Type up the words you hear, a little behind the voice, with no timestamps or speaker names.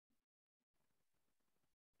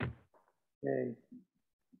Yay.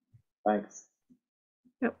 Thanks.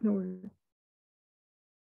 Yep, no worries.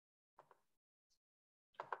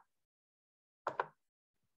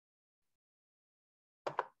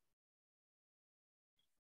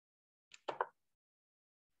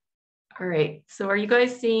 All right, so are you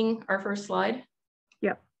guys seeing our first slide?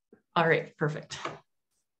 Yep. All right, perfect.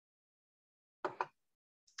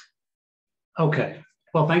 Okay,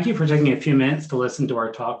 well, thank you for taking a few minutes to listen to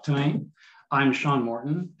our talk tonight. I'm Sean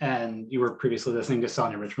Morton, and you were previously listening to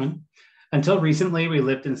Sonya Richmond. Until recently, we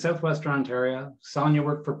lived in Southwestern Ontario. Sonya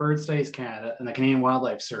worked for Bird Studies Canada and the Canadian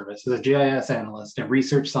Wildlife Service as a GIS analyst and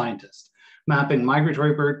research scientist, mapping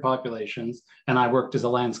migratory bird populations, and I worked as a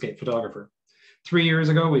landscape photographer. 3 years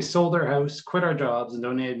ago, we sold our house, quit our jobs, and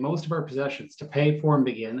donated most of our possessions to pay for and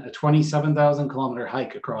begin a 27,000-kilometer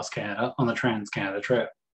hike across Canada on the Trans-Canada Trail.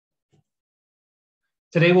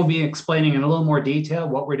 Today, we'll be explaining in a little more detail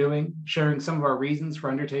what we're doing, sharing some of our reasons for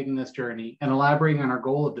undertaking this journey, and elaborating on our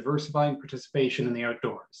goal of diversifying participation in the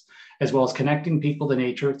outdoors, as well as connecting people to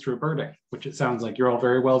nature through birding, which it sounds like you're all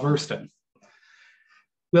very well versed in.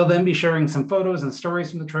 We'll then be sharing some photos and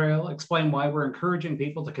stories from the trail, explain why we're encouraging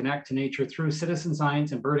people to connect to nature through citizen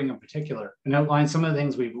science and birding in particular, and outline some of the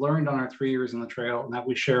things we've learned on our 3 years on the trail and that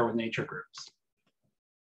we share with nature groups.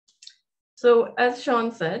 So as Sean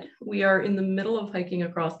said, we are in the middle of hiking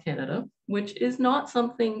across Canada, which is not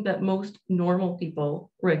something that most normal people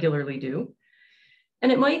regularly do.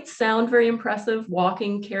 And it might sound very impressive,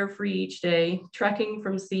 walking carefree each day, trekking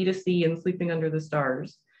from sea to sea and sleeping under the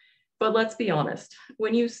stars. But let's be honest,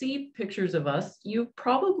 when you see pictures of us, you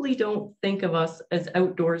probably don't think of us as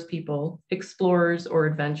outdoors people, explorers, or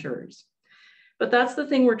adventurers. But that's the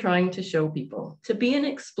thing we're trying to show people. To be an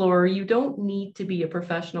explorer, you don't need to be a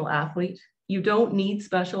professional athlete. You don't need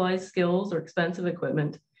specialized skills or expensive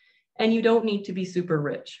equipment, and you don't need to be super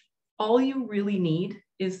rich. All you really need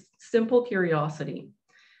is simple curiosity.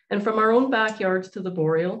 And from our own backyards to the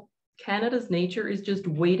boreal, Canada's nature is just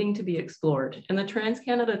waiting to be explored, and the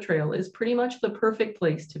Trans-Canada Trail is pretty much the perfect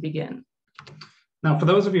place to begin. Now, for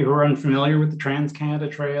those of you who are unfamiliar with the Trans-Canada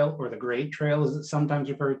Trail, or the GreatTrail as it's sometimes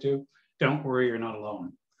referred to, don't worry, you're not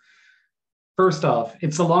alone. First off,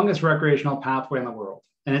 it's the longest recreational pathway in the world,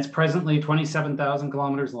 and it's presently 27,000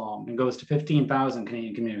 kilometers long and goes to 15,000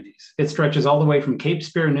 Canadian communities. It stretches all the way from Cape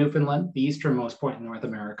Spear, Newfoundland, the easternmost point in North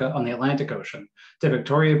America on the Atlantic Ocean, to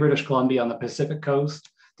Victoria, British Columbia on the Pacific coast,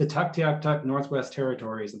 to Tuktoyaktuk, Northwest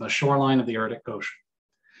Territories, and the shoreline of the Arctic Ocean.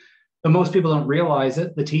 But most people don't realize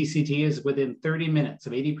it, the TCT is within 30 minutes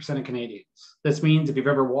of 80% of Canadians. This means if you've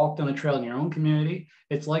ever walked on a trail in your own community,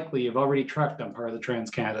 it's likely you've already trekked on part of the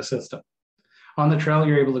Trans-Canada system. On the trail,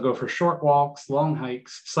 you're able to go for short walks, long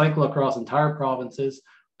hikes, cycle across entire provinces,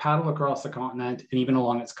 paddle across the continent, and even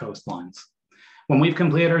along its coastlines. When we've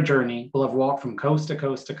completed our journey, we'll have walked from coast to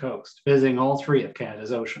coast to coast, visiting all 3 of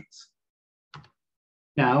Canada's oceans.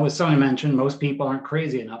 Now, as Sonya mentioned, most people aren't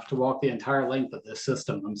crazy enough to walk the entire length of this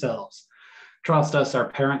system themselves. Trust us, our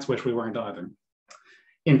parents wish we weren't either.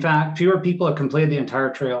 In fact, fewer people have completed the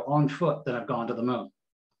entire trail on foot than have gone to the moon.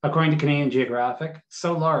 According to Canadian Geographic, it's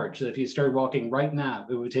so large that if you started walking right now,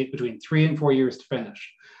 it would take between 3 and 4 years to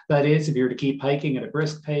finish. That is, if you were to keep hiking at a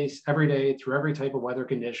brisk pace every day through every type of weather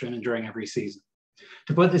condition and during every season.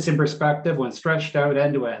 To put this in perspective, when stretched out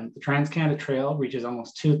end to end, the Trans-Canada Trail reaches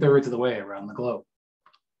almost 2/3 of the way around the globe.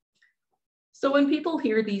 So when people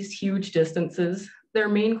hear these huge distances, their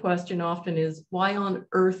main question often is, why on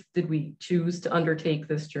earth did we choose to undertake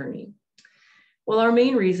this journey? Well, our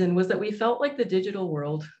main reason was that we felt like the digital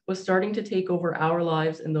world was starting to take over our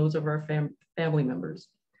lives and those of our family members.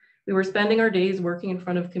 We were spending our days working in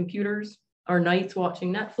front of computers, our nights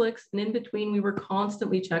watching Netflix, and in between we were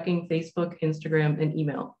constantly checking Facebook, Instagram, and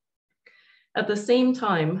email. At the same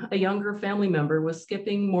time, a younger family member was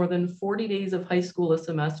skipping more than 40 days of high school a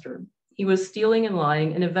semester. He was stealing and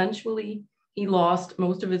lying, and eventually he lost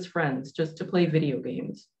most of his friends just to play video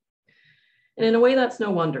games. And in a way, that's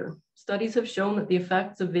no wonder. Studies have shown that the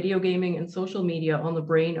effects of video gaming and social media on the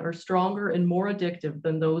brain are stronger and more addictive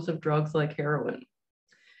than those of drugs like heroin.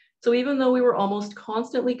 So even though we were almost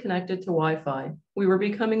constantly connected to Wi-Fi, we were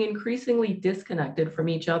becoming increasingly disconnected from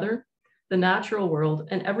each other, the natural world,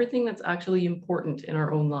 and everything that's actually important in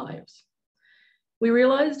our own lives. We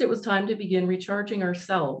realized it was time to begin recharging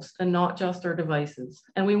ourselves and not just our devices,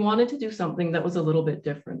 and we wanted to do something that was a little bit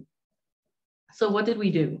different. So what did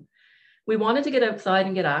we do? We wanted to get outside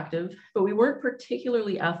and get active, but we weren't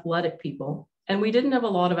particularly athletic people, and we didn't have a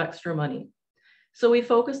lot of extra money. So we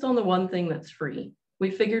focused on the one thing that's free.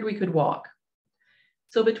 We figured we could walk.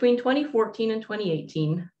 So between 2014 and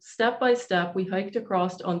 2018, step by step, we hiked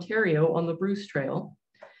across Ontario on the Bruce Trail.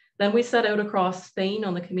 Then we set out across Spain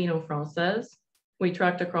on the Camino Francés. We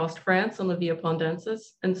trekked across France on the Via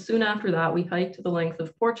Pondensis, and soon after that, we hiked to the length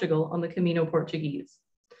of Portugal on the Camino Portuguese.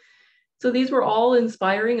 So these were all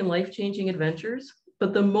inspiring and life-changing adventures,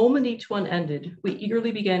 but the moment each one ended, we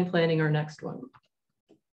eagerly began planning our next one.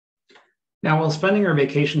 Now, while spending our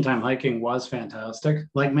vacation time hiking was fantastic,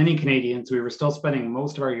 like many Canadians, we were still spending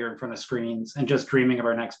most of our year in front of screens and just dreaming of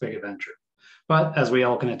our next big adventure. But as we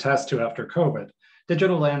all can attest to after COVID,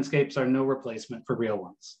 digital landscapes are no replacement for real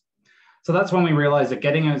ones. So that's when we realized that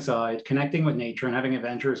getting outside, connecting with nature, and having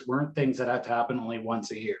adventures weren't things that had to happen only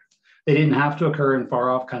once a year. They didn't have to occur in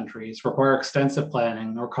far-off countries, require extensive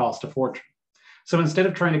planning, or cost a fortune. So instead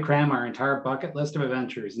of trying to cram our entire bucket list of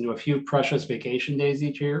adventures into a few precious vacation days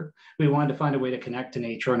each year, we wanted to find a way to connect to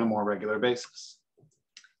nature on a more regular basis.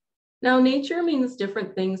 Now, nature means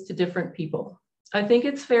different things to different people. I think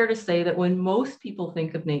it's fair to say that when most people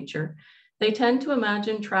think of nature, they tend to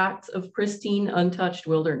imagine tracts of pristine, untouched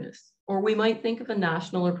wilderness, or we might think of a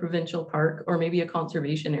national or provincial park, or maybe a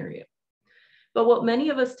conservation area. But what many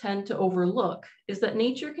of us tend to overlook is that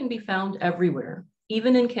nature can be found everywhere,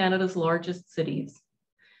 even in Canada's largest cities.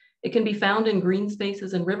 It can be found in green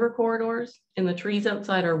spaces and river corridors, in the trees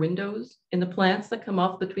outside our windows, in the plants that come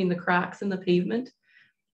up between the cracks in the pavement,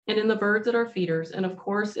 and in the birds at our feeders, and of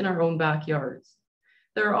course, in our own backyards.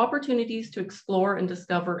 There are opportunities to explore and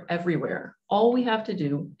discover everywhere. All we have to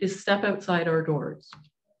do is step outside our doors.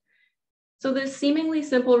 So this seemingly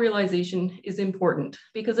simple realization is important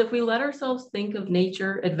because if we let ourselves think of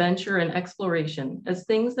nature, adventure, and exploration as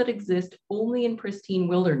things that exist only in pristine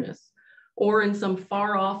wilderness or in some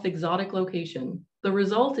far-off exotic location, the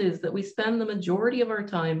result is that we spend the majority of our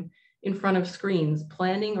time in front of screens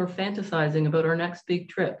planning or fantasizing about our next big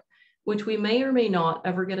trip, which we may or may not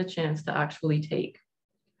ever get a chance to actually take.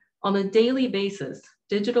 On a daily basis,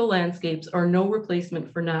 digital landscapes are no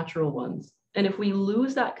replacement for natural ones. And if we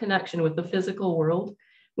lose that connection with the physical world,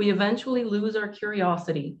 we eventually lose our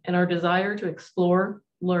curiosity and our desire to explore,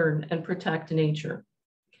 learn, and protect nature.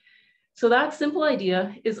 So that simple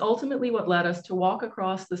idea is ultimately what led us to walk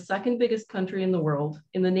across the second biggest country in the world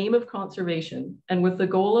in the name of conservation and with the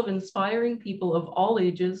goal of inspiring people of all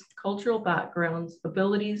ages, cultural backgrounds,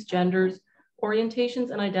 abilities, genders,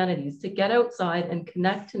 orientations, and identities to get outside and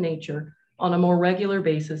connect to nature on a more regular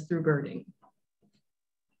basis through birding.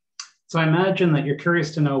 So I imagine that you're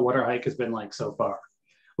curious to know what our hike has been like so far.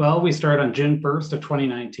 Well, we started on June 1st of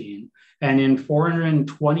 2019, and in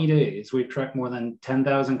 420 days, we've trekked more than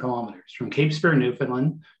 10,000 kilometers from Cape Spear,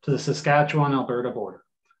 Newfoundland to the Saskatchewan-Alberta border.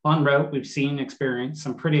 En route, we've seen and experienced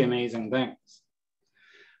some pretty amazing things.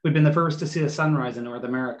 We've been the first to see the sunrise in North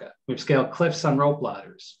America. We've scaled cliffs on rope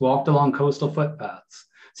ladders, walked along coastal footpaths,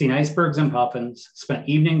 seen icebergs and puffins, spent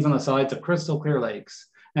evenings on the sides of crystal clear lakes,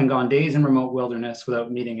 and gone days in remote wilderness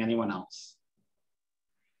without meeting anyone else.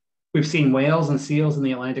 We've seen whales and seals in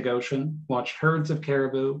the Atlantic Ocean, watched herds of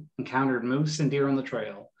caribou, encountered moose and deer on the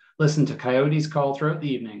trail, listened to coyotes call throughout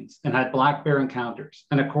the evenings, and had black bear encounters,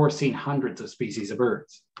 and of course seen hundreds of species of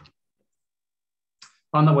birds.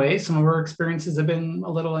 On the way, some of our experiences have been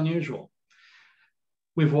a little unusual.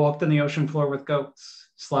 We've walked on the ocean floor with goats,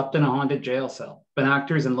 slept in a haunted jail cell, been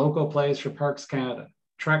actors in local plays for Parks Canada,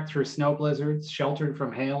 trekked through snow blizzards, sheltered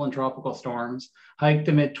from hail and tropical storms, hiked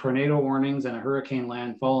amid tornado warnings and a hurricane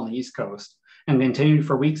landfall on the East Coast, and continued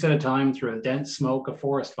for weeks at a time through the dense smoke of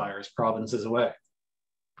forest fires provinces away.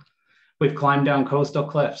 We've climbed down coastal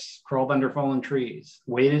cliffs, crawled under fallen trees,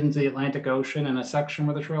 waded into the Atlantic Ocean in a section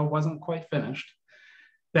where the trail wasn't quite finished,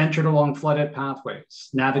 ventured along flooded pathways,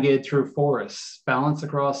 navigated through forests, balanced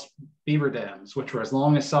across beaver dams, which were as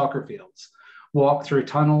long as soccer fields, walked through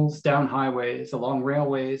tunnels, down highways, along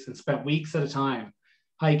railways, and spent weeks at a time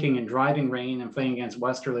hiking in driving rain and fighting against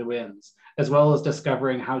westerly winds, as well as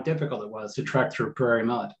discovering how difficult it was to trek through prairie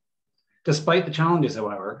mud. Despite the challenges,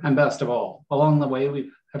 however, and best of all, along the way, we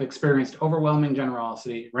have experienced overwhelming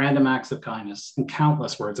generosity, random acts of kindness, and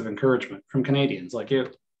countless words of encouragement from Canadians like you.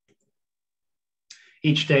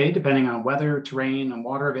 Each day, depending on weather, terrain, and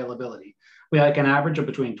water availability, we hike an average of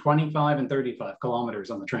between 25 and 35 kilometers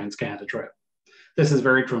on the Trans-Canada Trail. This has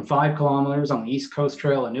varied from 5 kilometers on the East Coast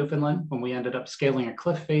Trail in Newfoundland, when we ended up scaling a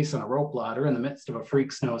cliff face on a rope ladder in the midst of a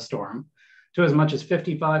freak snowstorm, to as much as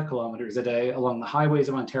 55 kilometers a day along the highways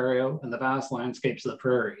of Ontario and the vast landscapes of the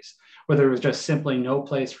prairies, where there was just simply no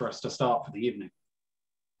place for us to stop for the evening.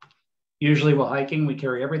 Usually while hiking, we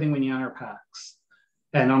carry everything we need on our packs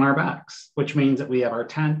and on our backs, which means that we have our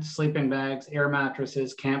tent, sleeping bags, air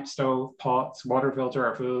mattresses, camp stove, pots, water filter,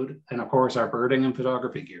 our food, and of course our birding and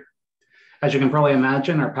photography gear. As you can probably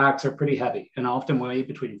imagine, our packs are pretty heavy and often weigh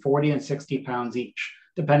between 40 and 60 pounds each,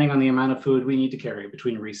 depending on the amount of food we need to carry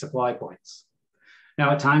between resupply points.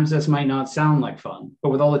 Now, at times this might not sound like fun, but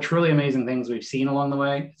with all the truly amazing things we've seen along the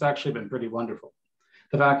way, it's actually been pretty wonderful.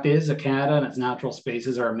 The fact is that Canada and its natural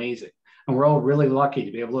spaces are amazing, and we're all really lucky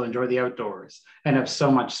to be able to enjoy the outdoors and have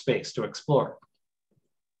so much space to explore.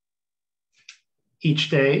 Each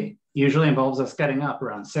day usually involves us getting up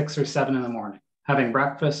around 6 or 7 in the morning, having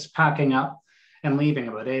breakfast, packing up, and leaving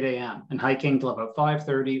about 8 a.m. and hiking till about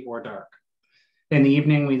 5:30 or dark. In the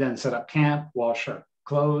evening, we then set up camp, wash our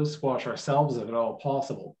clothes, wash ourselves if at all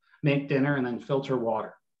possible, make dinner, and then filter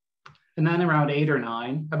water. And then around 8 or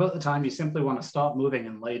 9, about the time you simply want to stop moving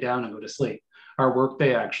and lay down and go to sleep, our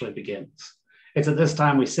workday actually begins. It's at this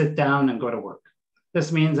time we sit down and go to work.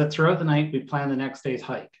 This means that throughout the night, we plan the next day's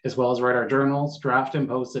hike, as well as write our journals, draft and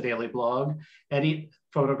post a daily blog, edit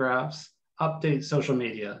photographs, update social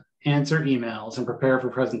media, answer emails, and prepare for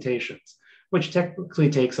presentations, which typically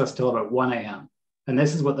takes us till about 1 a.m. And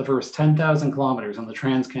this is what the first 10,000 kilometers on the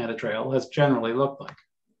Trans-Canada Trail has generally looked like.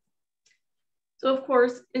 So of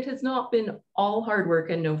course, it has not been all hard work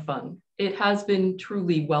and no fun. It has been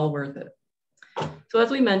truly well worth it. So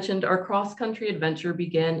as we mentioned, our cross-country adventure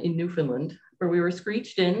began in Newfoundland, where we were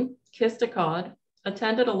screeched in, kissed a cod,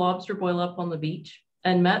 attended a lobster boil-up on the beach,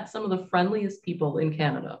 and met some of the friendliest people in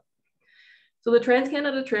Canada. So the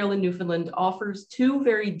Trans-Canada Trail in Newfoundland offers two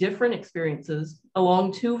very different experiences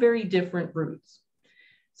along two very different routes.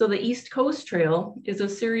 So the East Coast Trail is a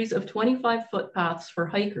series of 25 footpaths for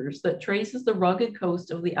hikers that traces the rugged coast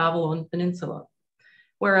of the Avalon Peninsula,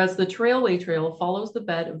 whereas the Trailway Trail follows the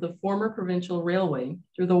bed of the former Provincial Railway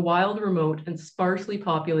through the wild, remote, and sparsely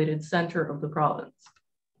populated center of the province.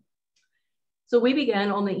 So we began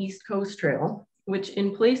on the East Coast Trail, which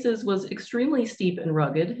in places was extremely steep and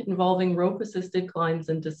rugged, involving rope-assisted climbs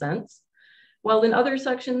and descents, while in other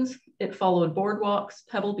sections, it followed boardwalks,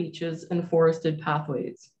 pebble beaches, and forested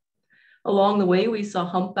pathways. Along the way, we saw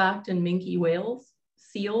humpbacked and minke whales,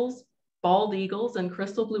 seals, bald eagles, and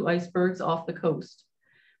crystal blue icebergs off the coast.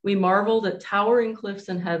 We marveled at towering cliffs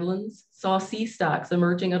and headlands, saw sea stacks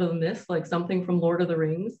emerging out of the mist like something from Lord of the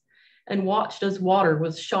Rings, and watched as water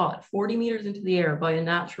was shot 40 meters into the air by a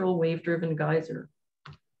natural wave-driven geyser.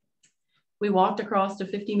 We walked across a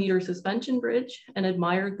 50-meter suspension bridge and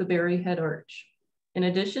admired the Barry Head Arch. In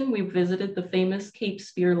addition, we visited the famous Cape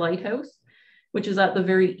Spear Lighthouse, which is at the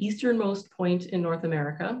very easternmost point in North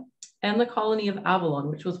America, and the colony of Avalon,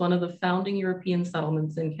 which was one of the founding European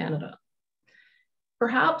settlements in Canada.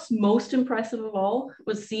 Perhaps most impressive of all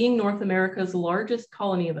was seeing North America's largest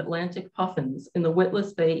colony of Atlantic puffins in the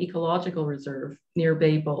Witless Bay Ecological Reserve near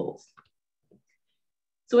Bay Bulls.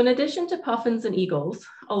 So in addition to puffins and eagles,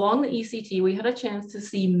 along the ECT, we had a chance to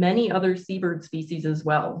see many other seabird species as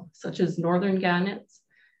well, such as northern gannets,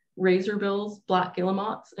 razorbills, black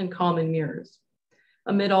guillemots, and common mirrors.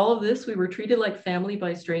 Amid all of this, we were treated like family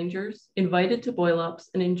by strangers, invited to boil-ups,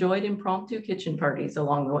 and enjoyed impromptu kitchen parties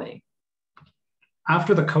along the way.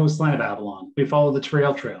 After the coastline of Avalon, we follow the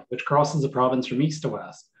Trail Trail, which crosses the province from east to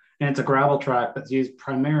west, and it's a gravel track that's used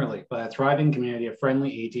primarily by a thriving community of friendly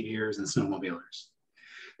ATVers and snowmobilers.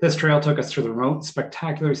 This trail took us through the remote,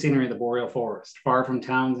 spectacular scenery of the boreal forest, far from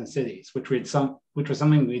towns and cities, which was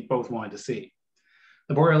something we both wanted to see.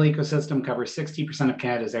 The boreal ecosystem covers 60% of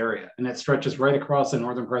Canada's area, and it stretches right across the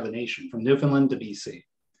northern part of the nation, from Newfoundland to BC.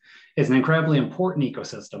 It's an incredibly important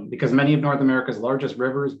ecosystem because many of North America's largest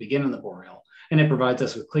rivers begin in the boreal, and it provides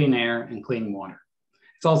us with clean air and clean water.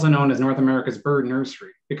 It's also known as North America's bird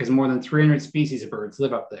nursery because more than 300 species of birds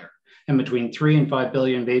live up there, and between 3 and 5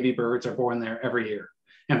 billion baby birds are born there every year.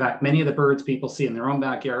 In fact, many of the birds people see in their own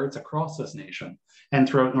backyards across this nation and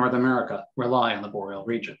throughout North America rely on the boreal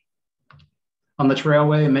region. On the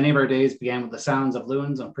trailway, many of our days began with the sounds of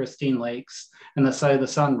loons on pristine lakes and the sight of the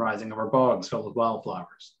sun rising over bogs filled with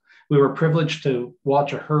wildflowers. We were privileged to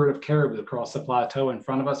watch a herd of caribou cross the plateau in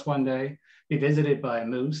front of us one day, be visited by a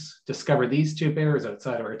moose, discover these 2 bears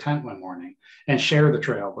outside of our tent one morning, and share the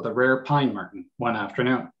trail with a rare pine marten one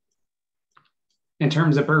afternoon. In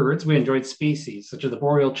terms of birds, we enjoyed species such as the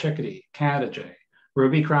boreal chickadee, Canada jay,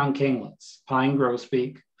 ruby-crowned kinglets, pine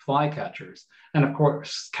grosbeak, flycatchers, and of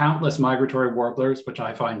course, countless migratory warblers, which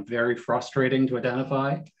I find very frustrating to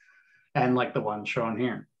identify, and like the one shown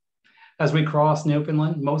here. As we crossed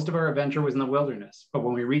Newfoundland, most of our adventure was in the wilderness, but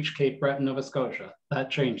when we reached Cape Breton, Nova Scotia,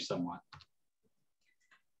 that changed somewhat.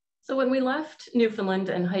 So when we left Newfoundland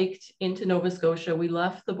and hiked into Nova Scotia, we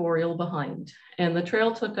left the boreal behind, and the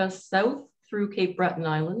trail took us south through Cape Breton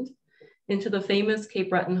Island, into the famous Cape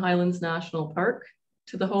Breton Highlands National Park,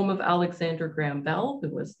 to the home of Alexander Graham Bell, who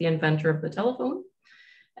was the inventor of the telephone,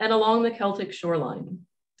 and along the Celtic shoreline.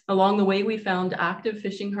 Along the way, we found active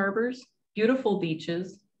fishing harbors, beautiful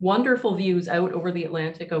beaches, wonderful views out over the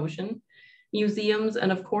Atlantic Ocean, museums,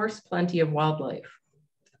 and of course, plenty of wildlife.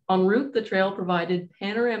 En route, the trail provided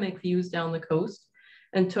panoramic views down the coast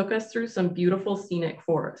and took us through some beautiful scenic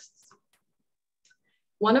forests.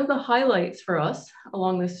 One of the highlights for us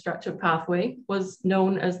along this stretch of pathway was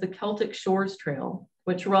known as the Celtic Shores Trail,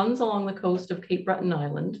 which runs along the coast of Cape Breton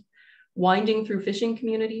Island, winding through fishing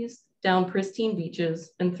communities, down pristine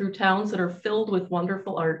beaches, and through towns that are filled with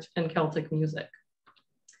wonderful art and Celtic music.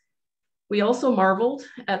 We also marveled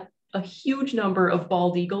at a huge number of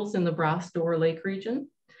bald eagles in the Brass Door Lake region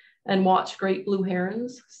and watched great blue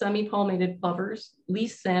herons, semi-palmated plovers,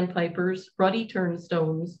 least sandpipers, ruddy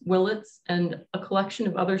turnstones, willets, and a collection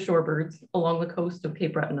of other shorebirds along the coast of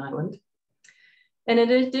Cape Breton Island. And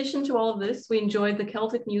in addition to all of this, we enjoyed the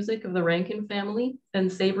Celtic music of the Rankin family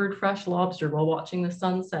and savored fresh lobster while watching the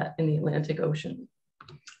sunset in the Atlantic Ocean.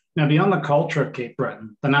 Now, beyond the culture of Cape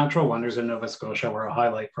Breton, the natural wonders of Nova Scotia were a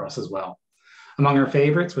highlight for us as well. Among our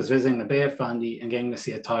favorites was visiting the Bay of Fundy and getting to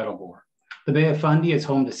see a tidal bore. The Bay of Fundy is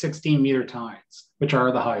home to 16-meter tides, which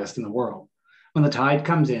are the highest in the world. When the tide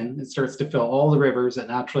comes in, it starts to fill all the rivers that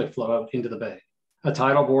naturally flow out into the bay. A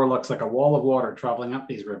tidal bore looks like a wall of water traveling up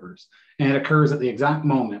these rivers, and it occurs at the exact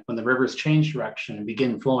moment when the rivers change direction and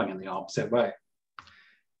begin flowing in the opposite way.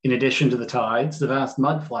 In addition to the tides, the vast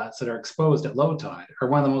mud flats that are exposed at low tide are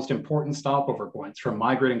one of the most important stopover points for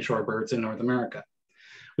migrating shorebirds in North America.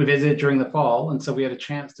 We visited during the fall, and so we had a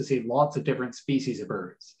chance to see lots of different species of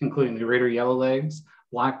birds, including the greater yellowlegs,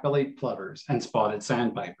 black-bellied plovers, and spotted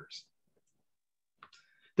sandpipers.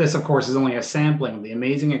 This, of course, is only a sampling of the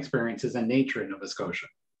amazing experiences in nature in Nova Scotia.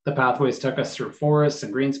 The pathways took us through forests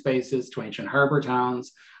and green spaces to ancient harbor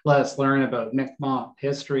towns, let us learn about Mi'kmaq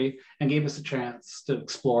history, and gave us a chance to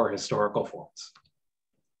explore historical forts.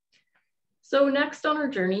 So next on our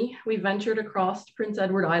journey, we ventured across Prince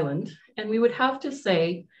Edward Island, and we would have to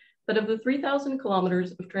say that of the 3,000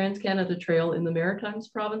 kilometers of Trans-Canada Trail in the Maritimes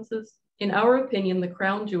provinces, in our opinion, the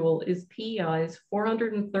crown jewel is PEI's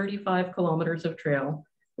 435 kilometers of trail,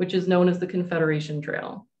 which is known as the Confederation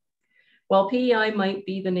Trail. While PEI might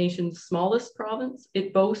be the nation's smallest province,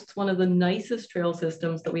 it boasts one of the nicest trail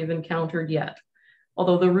systems that we've encountered yet,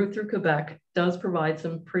 although the route through Quebec does provide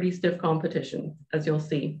some pretty stiff competition, as you'll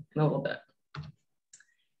see in a little bit.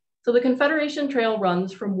 So the Confederation Trail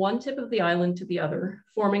runs from one tip of the island to the other,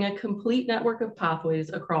 forming a complete network of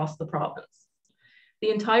pathways across the province.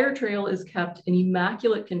 The entire trail is kept in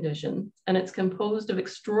immaculate condition, and it's composed of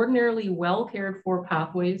extraordinarily well cared for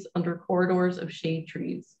pathways under corridors of shade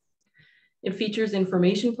trees. It features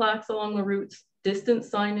information plaques along the routes,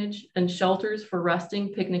 distance signage, and shelters for resting,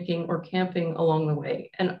 picnicking, or camping along the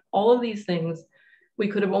way. And all of these things we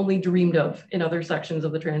could have only dreamed of in other sections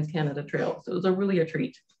of the Trans-Canada Trail. So it was really a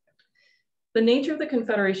treat. The nature of the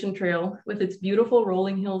Confederation Trail, with its beautiful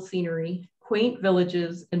rolling hill scenery, quaint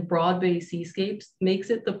villages, and broad bay seascapes, makes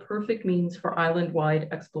it the perfect means for island-wide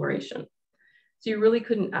exploration. So you really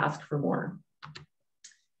couldn't ask for more.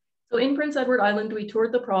 So in Prince Edward Island, we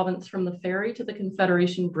toured the province from the ferry to the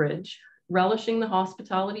Confederation Bridge, relishing the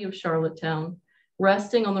hospitality of Charlottetown,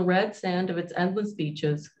 resting on the red sand of its endless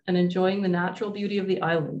beaches, and enjoying the natural beauty of the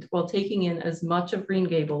island while taking in as much of Green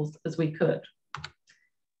Gables as we could.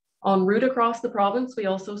 En route across the province, we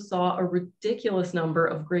also saw a ridiculous number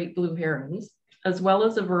of great blue herons, as well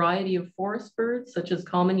as a variety of forest birds, such as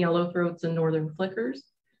common yellowthroats and northern flickers,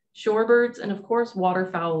 shorebirds, and of course,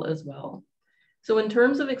 waterfowl as well. So in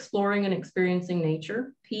terms of exploring and experiencing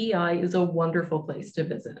nature, PEI is a wonderful place to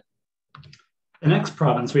visit. The next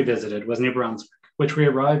province we visited was New Brunswick, which we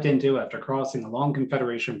arrived into after crossing the long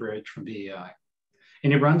Confederation Bridge from PEI.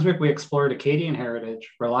 In New Brunswick, we explored Acadian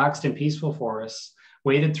heritage, relaxed in peaceful forests,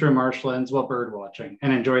 waded through marshlands while bird watching,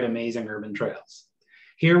 and enjoyed amazing urban trails.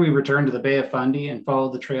 Here we returned to the Bay of Fundy and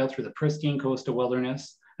followed the trail through the pristine coastal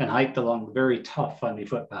wilderness and hiked along the very tough Fundy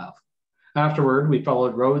footpath. Afterward, we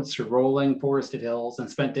followed roads through rolling forested hills and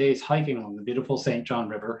spent days hiking along the beautiful St. John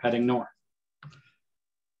River heading north.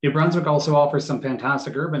 New Brunswick also offers some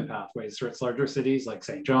fantastic urban pathways through its larger cities like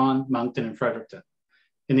St. John, Moncton, and Fredericton.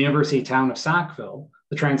 In the university town of Sackville,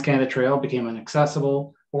 the Trans-Canada Trail became an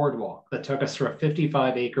accessible boardwalk that took us through a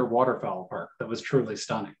 55-acre waterfowl park that was truly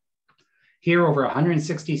stunning. Here, over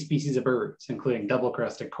 160 species of birds, including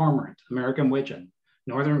double-crested cormorant, American widgeon,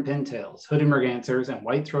 northern pintails, hooded mergansers, and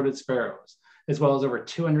white-throated sparrows, as well as over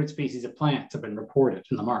 200 species of plants have been reported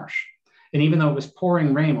in the marsh. And even though it was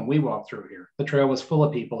pouring rain when we walked through here, the trail was full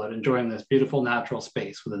of people out enjoying this beautiful natural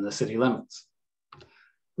space within the city limits.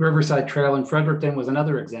 The Riverside Trail in Fredericton was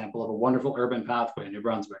another example of a wonderful urban pathway in New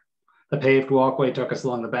Brunswick. The paved walkway took us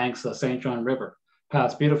along the banks of the St. John River,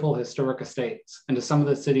 past beautiful historic estates, and to some of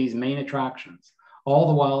the city's main attractions, all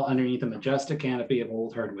the while underneath a majestic canopy of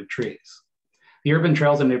old hardwood trees. The urban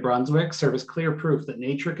trails in New Brunswick serve as clear proof that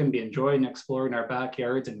nature can be enjoyed and explored in our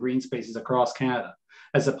backyards and green spaces across Canada,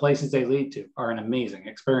 as the places they lead to are an amazing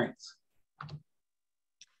experience.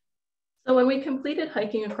 So when we completed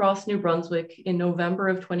hiking across New Brunswick in November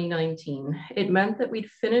of 2019, it meant that we'd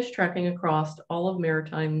finished trekking across all of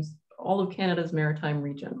Canada's maritime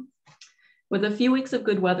region. With a few weeks of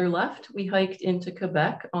good weather left, we hiked into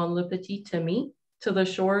Quebec on Le Petit Themy to the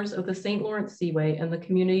shores of the St. Lawrence Seaway and the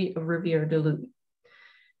community of Rivière-du-Loup.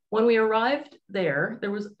 When we arrived there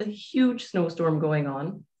was a huge snowstorm going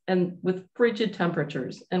on and with frigid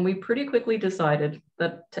temperatures, and we pretty quickly decided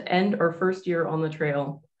that to end our first year on the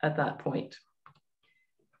trail at that point.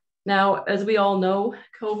 Now, as we all know,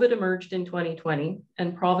 COVID emerged in 2020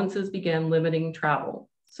 and provinces began limiting travel.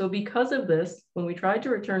 So because of this, when we tried to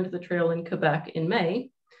return to the trail in Quebec in May,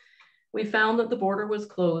 we found that the border was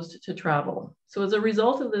closed to travel. So as a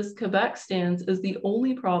result of this, Quebec stands as the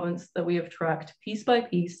only province that we have trekked piece by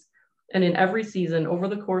piece and in every season over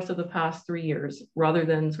the course of the past 3 years, rather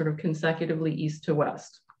than sort of consecutively east to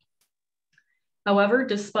west. However,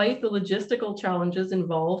 despite the logistical challenges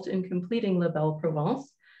involved in completing La Belle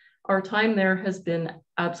Provence, our time there has been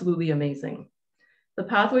absolutely amazing. The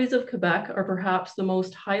pathways of Quebec are perhaps the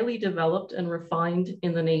most highly developed and refined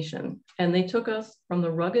in the nation, and they took us from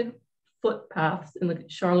the rugged footpaths in the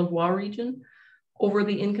Charlevoix region over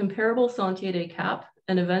the incomparable Sentier des Caps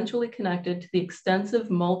and eventually connected to the extensive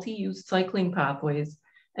multi-use cycling pathways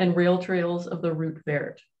and rail trails of the Route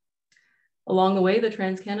Verte. Along the way, the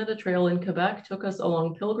Trans-Canada Trail in Quebec took us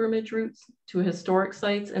along pilgrimage routes to historic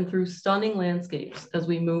sites and through stunning landscapes as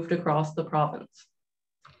we moved across the province.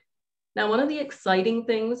 Now, one of the exciting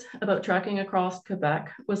things about trekking across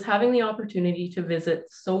Quebec was having the opportunity to visit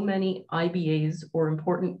so many IBAs, or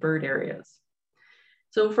important bird areas.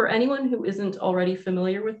 So for anyone who isn't already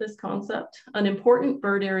familiar with this concept, an important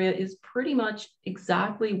bird area is pretty much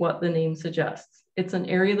exactly what the name suggests. It's an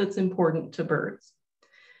area that's important to birds.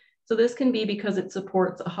 So this can be because it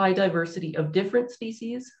supports a high diversity of different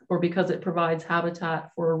species, or because it provides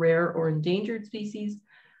habitat for a rare or endangered species,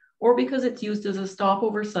 or because it's used as a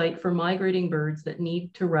stopover site for migrating birds that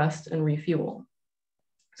need to rest and refuel.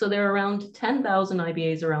 So there are around 10,000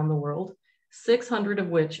 IBAs around the world, 600 of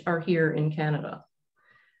which are here in Canada.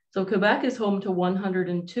 So Quebec is home to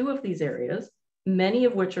 102 of these areas, many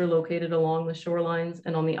of which are located along the shorelines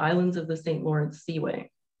and on the islands of the St. Lawrence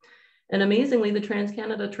Seaway. And amazingly, the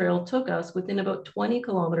Trans-Canada Trail took us within about 20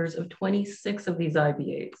 kilometers of 26 of these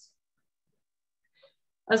IBAs.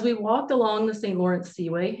 As we walked along the St. Lawrence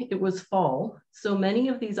Seaway, it was fall, so many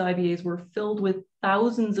of these IBAs were filled with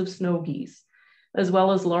thousands of snow geese, as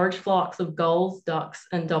well as large flocks of gulls, ducks,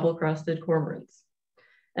 and double-crested cormorants.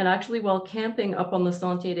 And actually, while camping up on the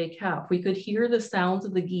Sentier des Caps, we could hear the sounds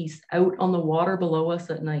of the geese out on the water below us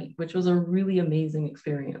at night, which was a really amazing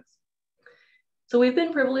experience. So we've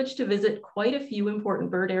been privileged to visit quite a few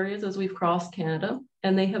important bird areas as we've crossed Canada,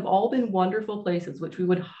 and they have all been wonderful places which we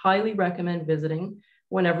would highly recommend visiting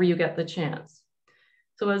whenever you get the chance.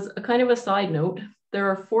 So as a kind of a side note, there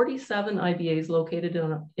are 47 IBAs located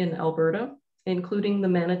in Alberta, including the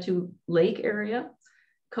Manitou Lake area,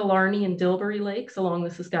 Killarney and Dilbury Lakes along the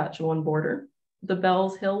Saskatchewan border, the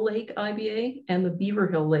Bells Hill Lake IBA, and the Beaver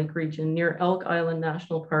Hill Lake region near Elk Island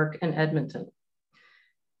National Park and Edmonton.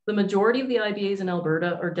 The majority of the IBAs in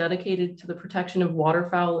Alberta are dedicated to the protection of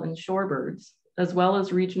waterfowl and shorebirds, as well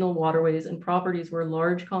as regional waterways and properties where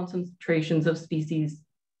large concentrations of species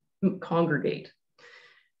congregate.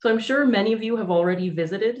 So I'm sure many of you have already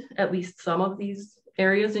visited at least some of these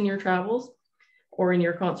areas in your travels or in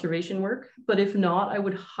your conservation work, but if not, I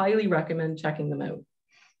would highly recommend checking them out.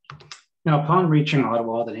 Now, upon reaching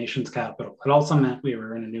Ottawa, the nation's capital, it also meant we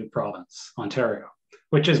were in a new province, Ontario,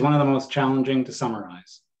 which is one of the most challenging to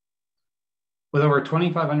summarize. With over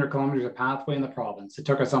 2,500 kilometers of pathway in the province, it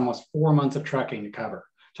took us almost 4 months of trekking to cover.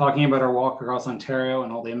 Talking about our walk across Ontario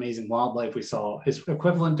and all the amazing wildlife we saw is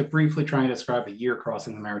equivalent to briefly trying to describe a year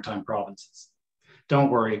crossing the maritime provinces.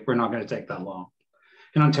 Don't worry, we're not going to take that long.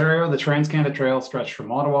 In Ontario, the Trans-Canada Trail stretched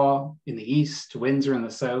from Ottawa in the east to Windsor in the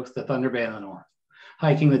south to Thunder Bay in the north.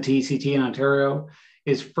 Hiking the TCT in Ontario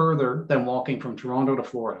is further than walking from Toronto to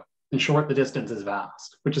Florida. In short, the distance is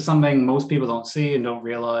vast, which is something most people don't see and don't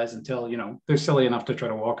realize until, they're silly enough to try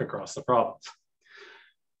to walk across the province.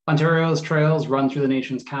 Ontario's trails run through the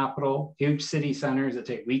nation's capital, huge city centers that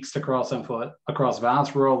take weeks to cross on foot, across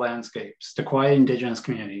vast rural landscapes, to quiet Indigenous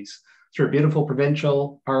communities, through beautiful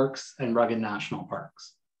provincial parks and rugged national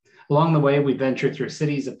parks. Along the way, we ventured through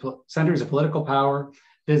centers of political power,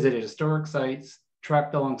 visited historic sites,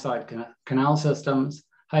 trekked alongside canal systems,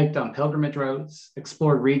 hiked on pilgrimage routes,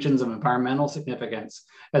 explored regions of environmental significance,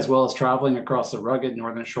 as well as traveling across the rugged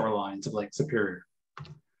northern shorelines of Lake Superior.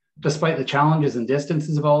 Despite the challenges and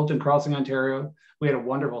distances involved in crossing Ontario, we had a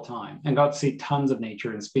wonderful time and got to see tons of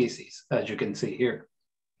nature and species, as you can see here.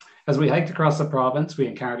 As we hiked across the province, we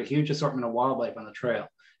encountered a huge assortment of wildlife on the trail,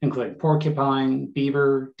 including porcupine,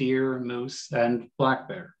 beaver, deer, moose, and black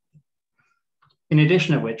bear. In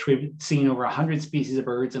addition to which, we've seen over 100 species of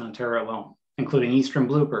birds in Ontario alone, including eastern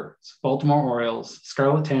bluebirds, Baltimore orioles,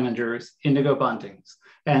 scarlet tanagers, indigo buntings,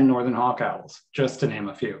 and northern hawk owls, just to name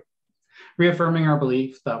a few. Reaffirming our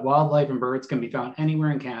belief that wildlife and birds can be found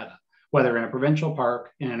anywhere in Canada, whether in a provincial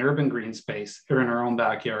park, in an urban green space, or in our own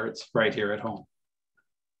backyards, right here at home.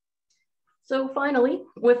 So finally,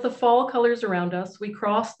 with the fall colors around us, we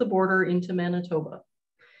crossed the border into Manitoba.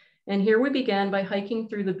 And here we began by hiking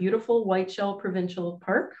through the beautiful Whiteshell Provincial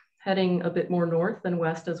Park, heading a bit more north than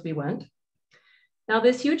west as we went. Now,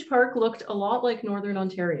 this huge park looked a lot like Northern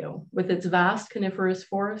Ontario, with its vast coniferous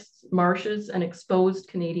forests, marshes, and exposed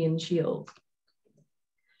Canadian shields.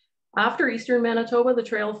 After Eastern Manitoba, the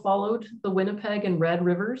trail followed the Winnipeg and Red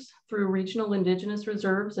Rivers through regional Indigenous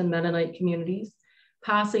reserves and Mennonite communities,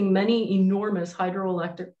 passing many enormous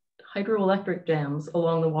hydroelectric dams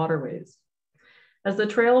along the waterways. As the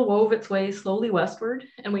trail wove its way slowly westward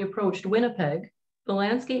and we approached Winnipeg, the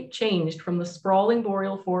landscape changed from the sprawling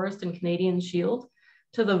boreal forest and Canadian Shield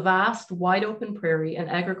to the vast, wide open prairie and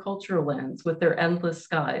agricultural lands with their endless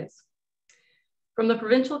skies. From the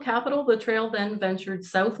provincial capital, the trail then ventured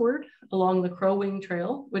southward along the Crow Wing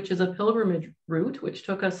Trail, which is a pilgrimage route which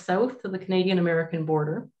took us south to the Canadian-American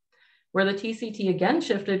border, where the TCT again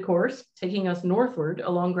shifted course, taking us northward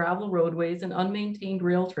along gravel roadways and unmaintained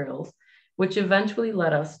rail trails, which eventually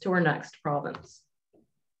led us to our next province.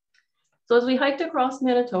 So as we hiked across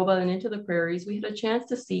Manitoba and into the prairies, we had a chance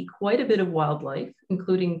to see quite a bit of wildlife,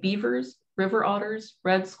 including beavers, river otters,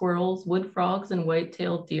 red squirrels, wood frogs, and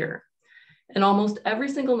white-tailed deer. And almost every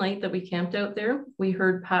single night that we camped out there, we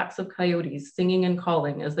heard packs of coyotes singing and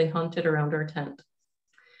calling as they hunted around our tent.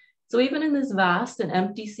 So even in this vast and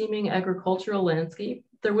empty-seeming agricultural landscape,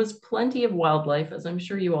 there was plenty of wildlife, as I'm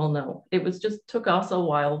sure you all know. It just took us a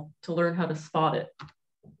while to learn how to spot it.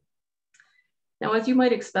 Now, as you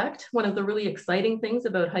might expect, one of the really exciting things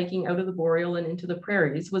about hiking out of the boreal and into the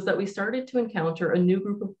prairies was that we started to encounter a new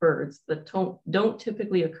group of birds that don't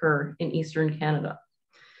typically occur in Eastern Canada.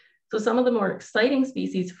 So some of the more exciting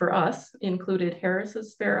species for us included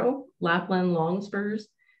Harris's sparrow, Lapland longspurs,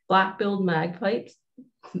 black-billed magpies,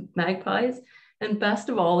 and best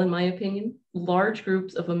of all, in my opinion, large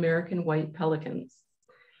groups of American white pelicans.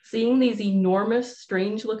 Seeing these enormous,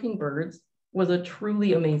 strange-looking birds was a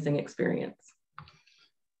truly amazing experience.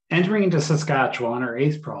 Entering into Saskatchewan, our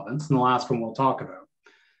 8th province, and the last one we'll talk about,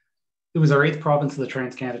 it was our 8th province of the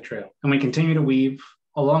Trans-Canada Trail, and we continue to weave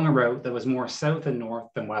along a route that was more south and north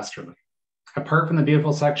than westerly. Apart from the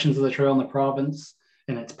beautiful sections of the trail in the province,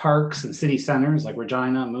 in its parks and city centers like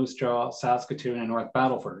Regina, Moose Jaw, Saskatoon, and North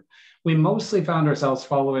Battleford, we mostly found ourselves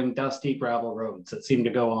following dusty gravel roads that seemed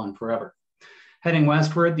to go on forever. Heading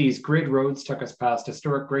westward, these grid roads took us past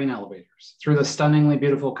historic grain elevators, through the stunningly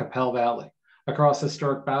beautiful Capel Valley, across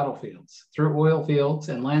historic battlefields, through oil fields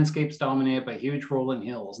and landscapes dominated by huge rolling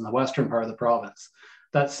hills in the western part of the province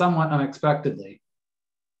that somewhat unexpectedly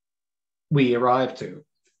we arrived to,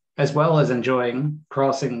 as well as enjoying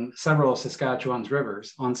crossing several of Saskatchewan's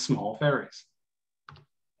rivers on small ferries.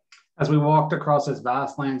 As we walked across this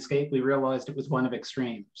vast landscape, we realized it was one of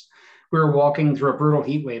extremes. We were walking through a brutal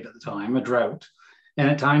heat wave at the time, a drought, and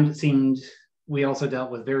at times it seemed we also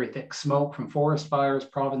dealt with very thick smoke from forest fires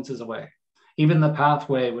provinces away. Even the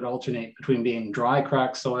pathway would alternate between being dry,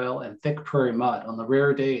 cracked soil and thick prairie mud on the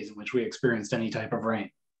rare days in which we experienced any type of rain.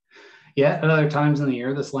 Yet at other times in the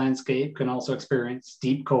year, this landscape can also experience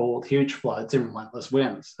deep cold, huge floods, and relentless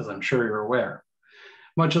winds, as I'm sure you're aware.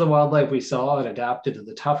 Much of the wildlife we saw had adapted to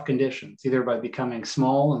the tough conditions, either by becoming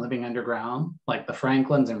small and living underground, like the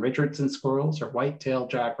Franklins and Richardson squirrels or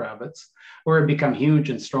white-tailed jackrabbits, or had become huge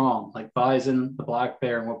and strong, like bison, the black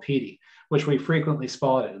bear, and wapiti, which we frequently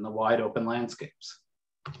spotted in the wide open landscapes.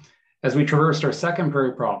 As we traversed our 2nd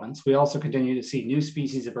prairie province, we also continue to see new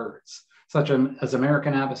species of birds, such as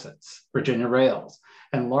American avocets, Virginia rails,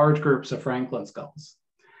 and large groups of Franklin skulls.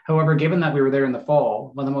 However, given that we were there in the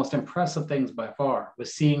fall, one of the most impressive things by far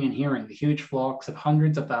was seeing and hearing the huge flocks of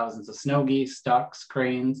hundreds of thousands of snow geese, ducks,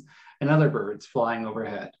 cranes, and other birds flying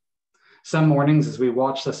overhead. Some mornings as we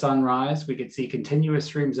watched the sun rise, we could see continuous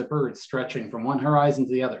streams of birds stretching from one horizon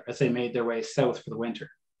to the other as they made their way south for the winter.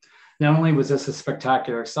 Not only was this a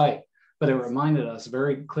spectacular sight, but it reminded us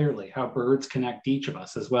very clearly how birds connect each of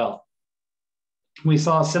us as well. We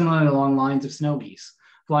saw similarly long lines of snow geese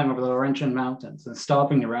flying over the Laurentian Mountains and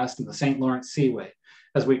stopping to rest in the St. Lawrence Seaway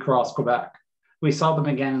as we crossed Quebec. We saw them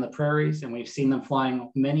again in the prairies, and we've seen them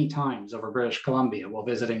flying many times over British Columbia while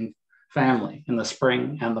visiting family in the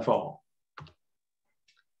spring and the fall.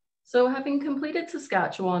 So having completed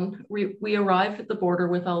Saskatchewan, we arrived at the border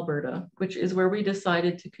with Alberta, which is where we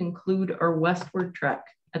decided to conclude our westward trek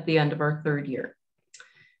at the end of our third year.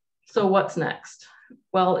 So what's next?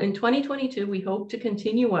 Well, in 2022, we hope to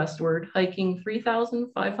continue westward, hiking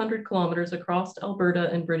 3,500 kilometers across Alberta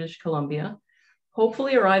and British Columbia,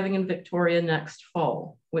 hopefully arriving in Victoria next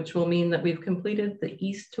fall, which will mean that we've completed the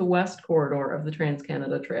east to west corridor of the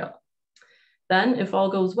Trans-Canada Trail. Then, if all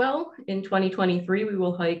goes well, in 2023, we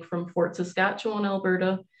will hike from Fort Saskatchewan,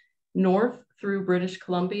 Alberta, north through British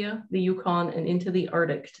Columbia, the Yukon, and into the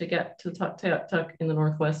Arctic to get to Tuktoyaktuk in the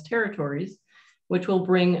Northwest Territories, which will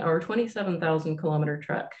bring our 27,000 kilometer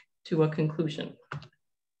trek to a conclusion.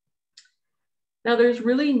 Now, there's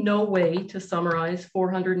really no way to summarize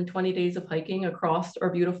 420 days of hiking across our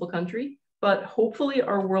beautiful country, but hopefully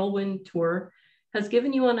our whirlwind tour has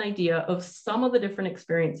given you an idea of some of the different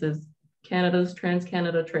experiences Canada's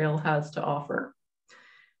Trans-Canada Trail has to offer.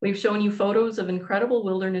 We've shown you photos of incredible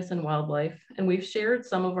wilderness and wildlife, and we've shared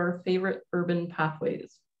some of our favorite urban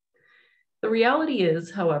pathways. The reality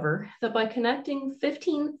is, however, that by connecting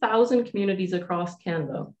 15,000 communities across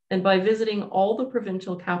Canada and by visiting all the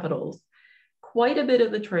provincial capitals, quite a bit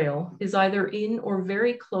of the trail is either in or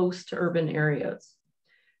very close to urban areas.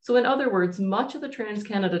 So in other words, much of the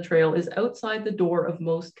Trans-Canada Trail is outside the door of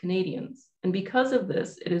most Canadians. And because of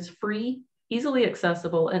this, it is free, easily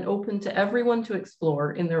accessible, and open to everyone to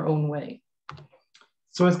explore in their own way.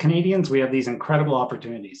 So as Canadians, we have these incredible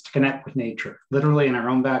opportunities to connect with nature, literally in our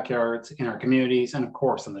own backyards, in our communities, and of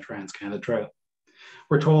course on the Trans-Canada Trail.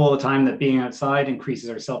 We're told all the time that being outside increases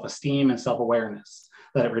our self-esteem and self-awareness,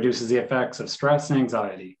 that it reduces the effects of stress and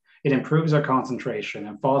anxiety, it improves our concentration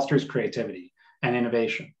and fosters creativity and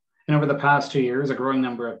innovation. And over the past 2 years, a growing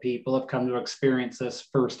number of people have come to experience this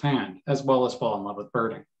firsthand, as well as fall in love with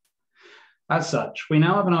birding. As such, we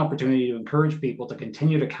now have an opportunity to encourage people to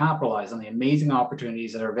continue to capitalize on the amazing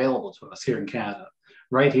opportunities that are available to us here in Canada,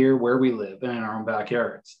 right here where we live and in our own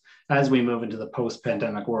backyards, as we move into the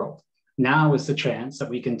post-pandemic world. Now is the chance that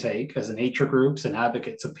we can take as nature groups and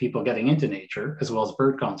advocates of people getting into nature, as well as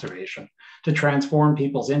bird conservation, to transform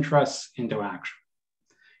people's interests into action.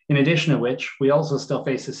 In addition to which, we also still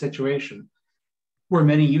face a situation where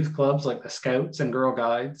many youth clubs like the Scouts and Girl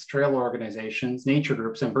Guides, trail organizations, nature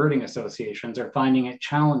groups, and birding associations are finding it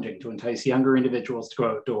challenging to entice younger individuals to go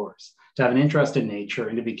outdoors, to have an interest in nature,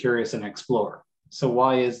 and to be curious and explore. So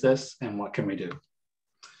why is this, and what can we do?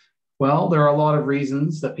 Well, there are a lot of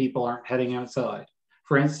reasons that people aren't heading outside.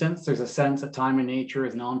 For instance, there's a sense that time in nature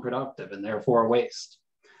is non-productive and therefore a waste.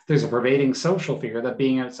 There's a pervading social fear that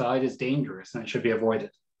being outside is dangerous and it should be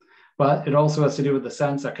avoided. But it also has to do with the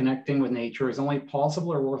sense that connecting with nature is only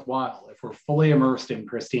possible or worthwhile if we're fully immersed in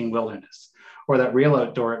pristine wilderness, or that real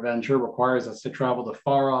outdoor adventure requires us to travel to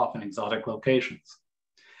far off and exotic locations.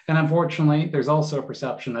 And unfortunately, there's also a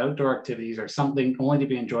perception that outdoor activities are something only to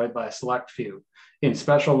be enjoyed by a select few in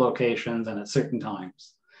special locations and at certain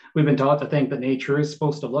times. We've been taught to think that nature is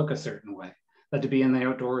supposed to look a certain way, that to be in the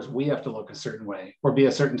outdoors, we have to look a certain way or be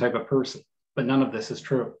a certain type of person, but none of this is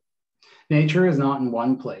true. Nature is not in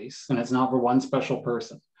one place, and it's not for one special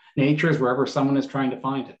person. Nature is wherever someone is trying to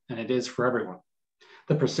find it, and it is for everyone.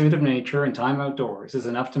 The pursuit of nature and time outdoors is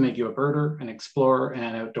enough to make you a birder, an explorer, and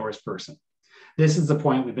an outdoors person. This is the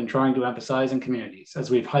point we've been trying to emphasize in communities as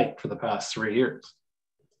we've hiked for the past 3 years.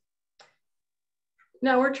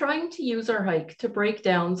 Now we're trying to use our hike to break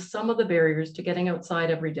down some of the barriers to getting outside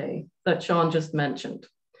every day that Sean just mentioned.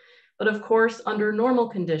 But of course, under normal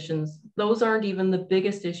conditions, those aren't even the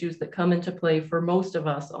biggest issues that come into play for most of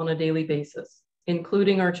us on a daily basis,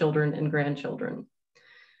 including our children and grandchildren.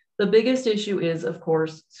 The biggest issue is, of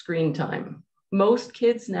course, screen time. Most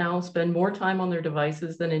kids now spend more time on their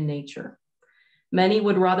devices than in nature. Many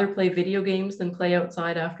would rather play video games than play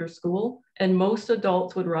outside after school, and most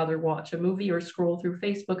adults would rather watch a movie or scroll through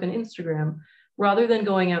Facebook and Instagram rather than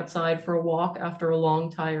going outside for a walk after a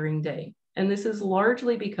long, tiring day. And this is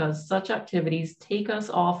largely because such activities take us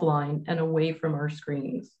offline and away from our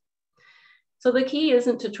screens. So the key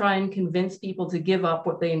isn't to try and convince people to give up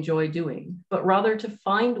what they enjoy doing, but rather to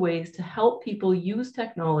find ways to help people use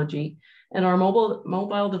technology and our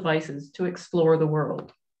mobile devices to explore the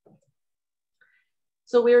world.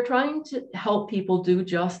 So we are trying to help people do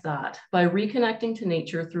just that by reconnecting to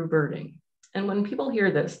nature through birding. And when people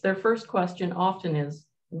hear this, their first question often is,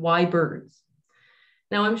 Why birds?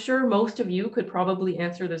 Now, I'm sure most of you could probably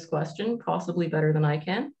answer this question, possibly better than I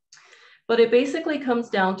can, but it basically comes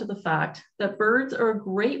down to the fact that birds are a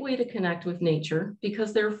great way to connect with nature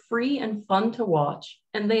because they're free and fun to watch,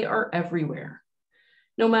 and they are everywhere.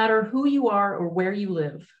 No matter who you are or where you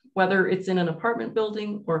live, whether it's in an apartment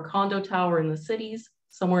building or a condo tower in the cities,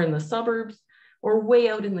 somewhere in the suburbs, or way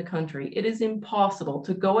out in the country, it is impossible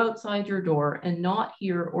to go outside your door and not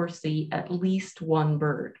hear or see at least one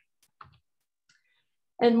bird.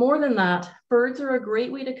 And more than that, birds are a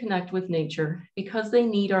great way to connect with nature because they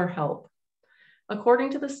need our help. According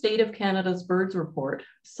to the State of Canada's Birds Report,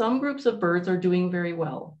 some groups of birds are doing very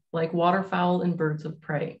well, like waterfowl and birds of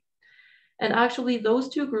prey. And actually, those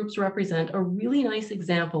two groups represent a really nice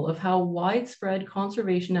example of how widespread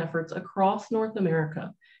conservation efforts across North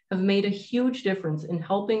America have made a huge difference in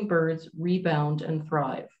helping birds rebound and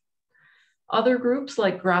thrive. Other groups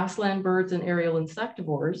like grassland birds and aerial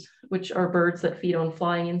insectivores, which are birds that feed on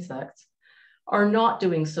flying insects, are not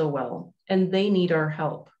doing so well, and they need our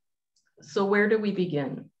help. So where do we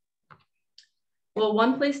begin? Well,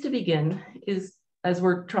 one place to begin is, as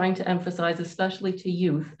we're trying to emphasize, especially to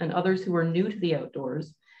youth and others who are new to the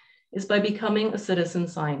outdoors, is by becoming a citizen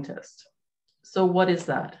scientist. So what is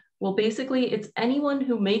that? Well, basically, it's anyone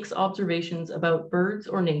who makes observations about birds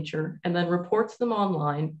or nature and then reports them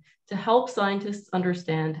online to help scientists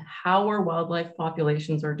understand how our wildlife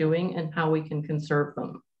populations are doing and how we can conserve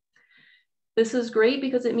them. This is great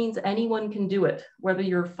because it means anyone can do it, whether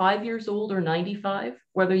you're 5 years old or 95,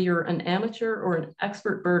 whether you're an amateur or an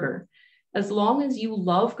expert birder. As long as you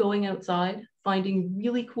love going outside, finding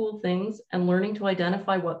really cool things and learning to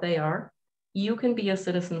identify what they are, you can be a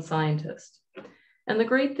citizen scientist. And the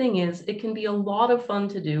great thing is it can be a lot of fun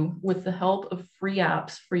to do with the help of free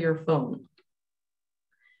apps for your phone.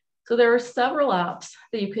 So there are several apps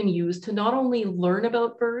that you can use to not only learn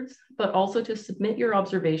about birds, but also to submit your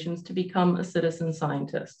observations to become a citizen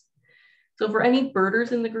scientist. So for any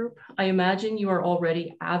birders in the group, I imagine you are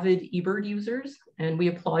already avid eBird users, and we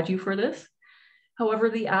applaud you for this. However,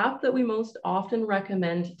 the app that we most often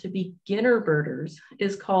recommend to beginner birders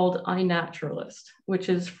is called iNaturalist, which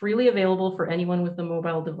is freely available for anyone with a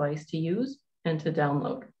mobile device to use and to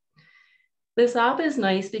download. This app is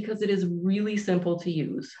nice because it is really simple to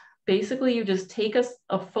use. Basically, you just take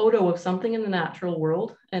a photo of something in the natural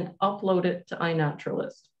world and upload it to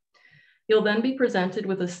iNaturalist. You'll then be presented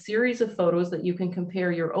with a series of photos that you can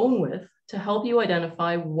compare your own with to help you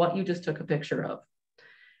identify what you just took a picture of.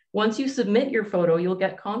 Once you submit your photo, you'll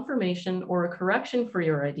get confirmation or a correction for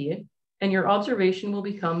your idea, and your observation will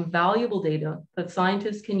become valuable data that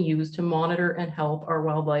scientists can use to monitor and help our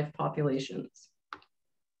wildlife populations.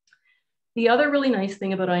 The other really nice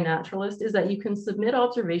thing about iNaturalist is that you can submit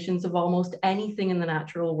observations of almost anything in the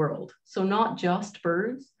natural world. So not just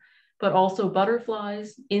birds, but also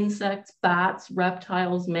butterflies, insects, bats,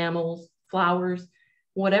 reptiles, mammals, flowers,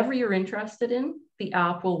 whatever you're interested in, the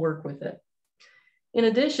app will work with it. In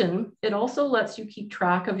addition, it also lets you keep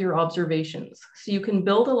track of your observations. So you can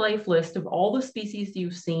build a life list of all the species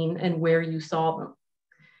you've seen and where you saw them.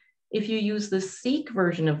 If you use the Seek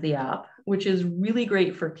version of the app, which is really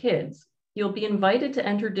great for kids, you'll be invited to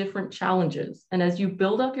enter different challenges. And as you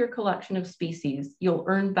build up your collection of species, you'll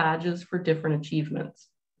earn badges for different achievements.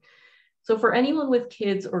 So for anyone with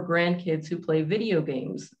kids or grandkids who play video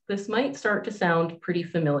games, this might start to sound pretty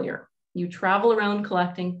familiar. You travel around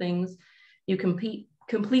collecting things, you complete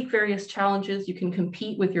various challenges, you can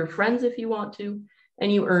compete with your friends if you want to,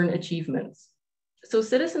 and you earn achievements. So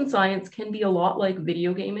citizen science can be a lot like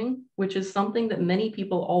video gaming, which is something that many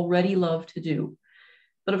people already love to do.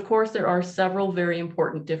 But of course, there are several very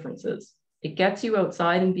important differences. It gets you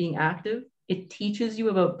outside and being active. It teaches you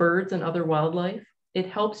about birds and other wildlife. It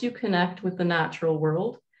helps you connect with the natural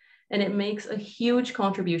world, and it makes a huge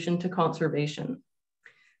contribution to conservation.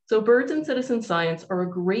 So birds and citizen science are a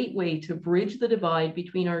great way to bridge the divide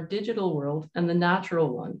between our digital world and the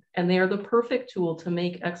natural one, and they are the perfect tool to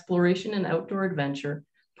make exploration and outdoor adventure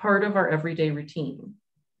part of our everyday routine.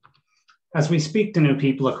 As we speak to new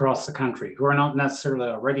people across the country who are not necessarily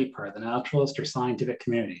already part of the naturalist or scientific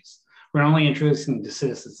communities, we're not only introducing to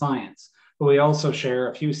citizen science, but we also share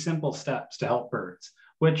a few simple steps to help birds,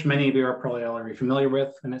 which many of you are probably already familiar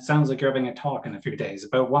with, and it sounds like you're having a talk in a few days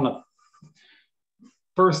about one of them.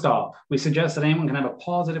 First off, we suggest that anyone can have a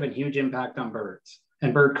positive and huge impact on birds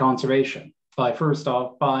and bird conservation by first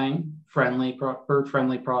off buying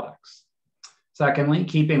bird-friendly products. Secondly,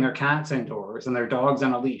 keeping their cats indoors and their dogs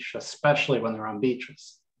on a leash, especially when they're on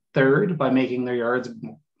beaches. Third, by making their yards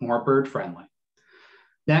more bird-friendly.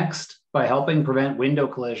 Next, by helping prevent window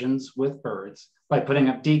collisions with birds by putting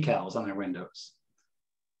up decals on their windows.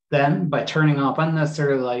 Then by turning off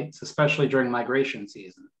unnecessary lights, especially during migration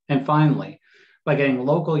season. And finally, by getting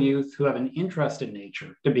local youth who have an interest in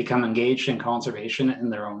nature to become engaged in conservation in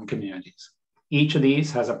their own communities. Each of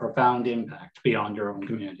these has a profound impact beyond your own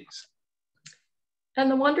communities. And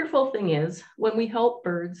the wonderful thing is, when we help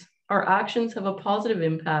birds, our actions have a positive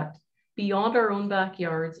impact beyond our own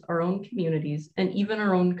backyards, our own communities, and even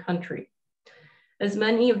our own country. As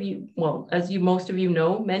many of you, well, as most of you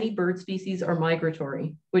know, many bird species are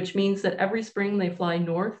migratory, which means that every spring they fly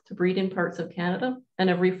north to breed in parts of Canada, and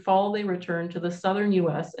every fall they return to the southern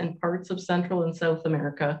US and parts of Central and South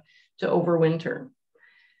America to overwinter.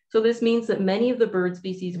 So this means that many of the bird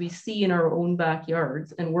species we see in our own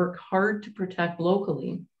backyards and work hard to protect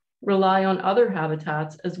locally rely on other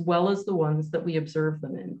habitats as well as the ones that we observe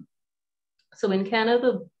them in. So in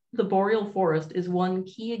Canada, the boreal forest is one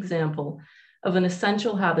key example of an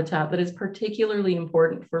essential habitat that is particularly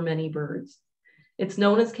important for many birds. It's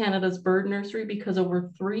known as Canada's bird nursery because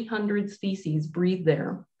over 300 species breed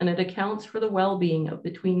there, and it accounts for the well-being of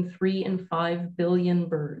between 3 and 5 billion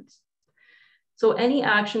birds. So any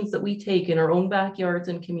actions that we take in our own backyards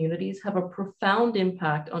and communities have a profound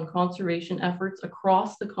impact on conservation efforts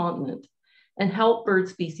across the continent and help bird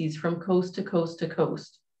species from coast to coast to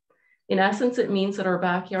coast. In essence, it means that our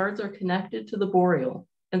backyards are connected to the boreal.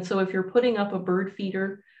 And so if you're putting up a bird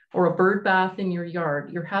feeder or a bird bath in your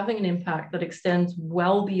yard, you're having an impact that extends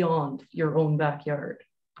well beyond your own backyard.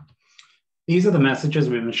 These are the messages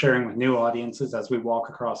we've been sharing with new audiences as we walk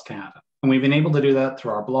across Canada. And we've been able to do that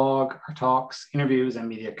through our blog, our talks, interviews, and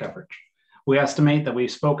media coverage. We estimate that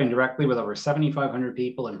we've spoken directly with over 7,500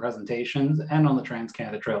 people in presentations and on the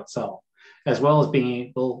Trans-Canada Trail itself, as well as being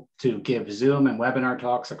able to give Zoom and webinar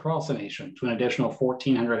talks across the nation to an additional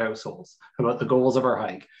 1,400 households about the goals of our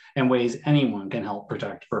hike and ways anyone can help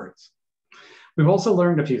protect birds. We've also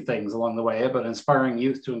learned a few things along the way about inspiring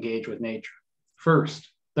youth to engage with nature. First,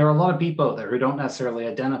 there are a lot of people out there who don't necessarily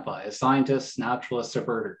identify as scientists, naturalists, or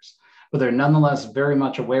birders, but they're nonetheless very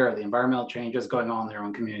much aware of the environmental changes going on in their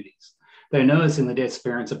own communities. They're noticing the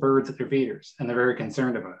disappearance of birds at their feeders, and they're very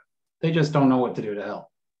concerned about it. They just don't know what to do to help.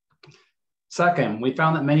 Second, we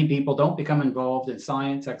found that many people don't become involved in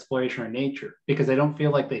science, exploration, or nature because they don't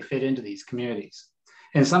feel like they fit into these communities.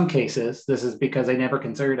 In some cases, this is because they never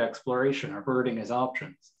considered exploration or birding as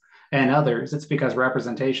options. And others, it's because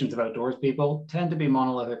representations of outdoors people tend to be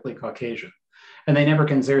monolithically Caucasian, and they never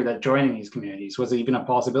considered that joining these communities was even a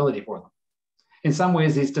possibility for them. In some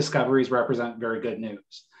ways, these discoveries represent very good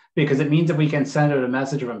news, because it means that we can send out a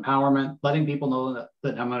message of empowerment, letting people know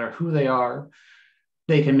that no matter who they are,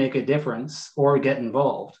 they can make a difference or get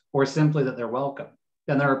involved, or simply that they're welcome.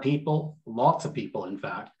 And there are people, lots of people in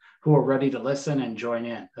fact, who are ready to listen and join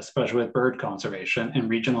in, especially with bird conservation and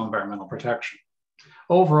regional environmental protection.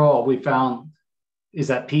 Overall, we found is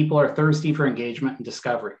that people are thirsty for engagement and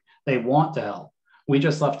discovery. They want to help. We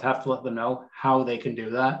just have to let them know how they can do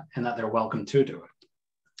that and that they're welcome to do it.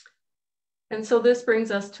 And so this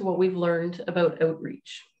brings us to what we've learned about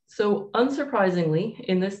outreach. So unsurprisingly,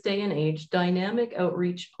 in this day and age, dynamic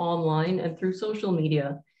outreach online and through social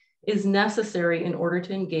media is necessary in order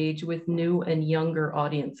to engage with new and younger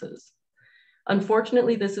audiences.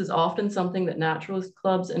 Unfortunately, this is often something that naturalist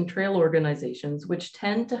clubs and trail organizations, which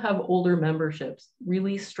tend to have older memberships,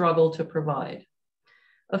 really struggle to provide.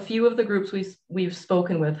 A few of the groups we've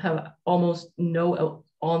spoken with have almost no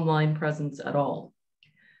online presence at all.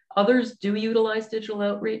 Others do utilize digital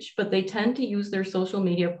outreach, but they tend to use their social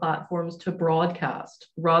media platforms to broadcast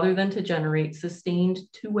rather than to generate sustained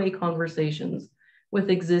two-way conversations with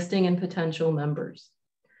existing and potential members.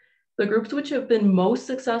 The groups which have been most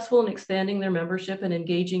successful in expanding their membership and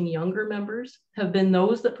engaging younger members have been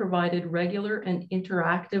those that provided regular and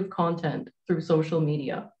interactive content through social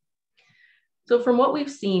media. So from what we've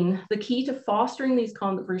seen, the key to fostering these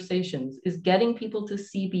conversations is getting people to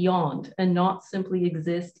see beyond and not simply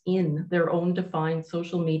exist in their own defined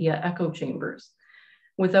social media echo chambers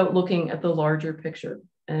without looking at the larger picture.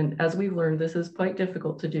 And as we've learned, this is quite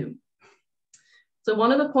difficult to do. So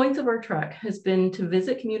one of the points of our trek has been to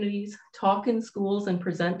visit communities, talk in schools, and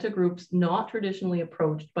present to groups not traditionally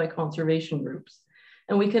approached by conservation groups.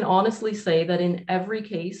 And we can honestly say that in every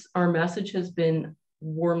case, our message has been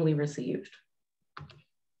warmly received.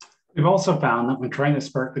 We've also found that when trying to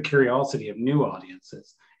spark the curiosity of new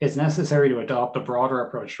audiences, it's necessary to adopt a broader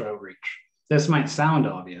approach to outreach. This might sound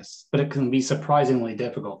obvious, but it can be surprisingly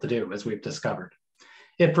difficult to do, as we've discovered.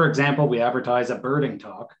 If, for example, we advertise a birding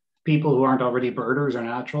talk, people who aren't already birders or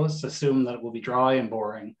naturalists assume that it will be dry and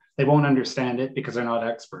boring. They won't understand it because they're not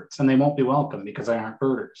experts, and they won't be welcome because they aren't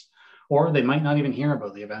birders, or they might not even hear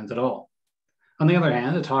about the event at all. On the other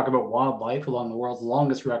hand, to talk about wildlife along the world's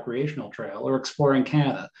longest recreational trail or exploring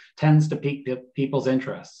Canada tends to pique people's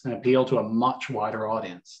interests and appeal to a much wider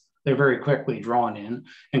audience. They're very quickly drawn in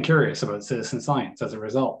and curious about citizen science as a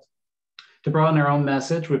result. To broaden our own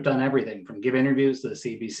message, we've done everything from give interviews to the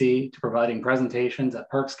CBC, to providing presentations at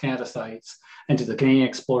Parks Canada sites, and to the Canadian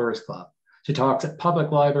Explorers Club, to talks at public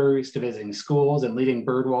libraries, to visiting schools and leading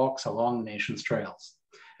bird walks along the nation's trails,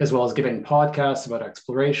 as well as giving podcasts about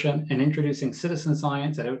exploration and introducing citizen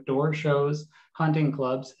science at outdoor shows, hunting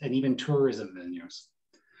clubs, and even tourism venues.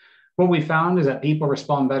 What we found is that people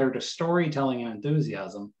respond better to storytelling and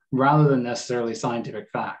enthusiasm rather than necessarily scientific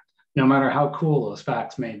fact, no matter how cool those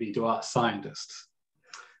facts may be to us scientists.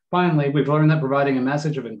 Finally, we've learned that providing a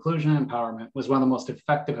message of inclusion and empowerment was one of the most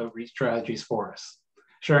effective outreach strategies for us.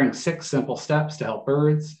 Sharing 6 simple steps to help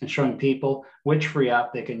birds and showing people which free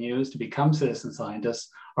app they can use to become citizen scientists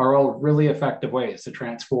are all really effective ways to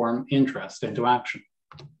transform interest into action.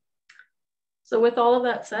 So with all of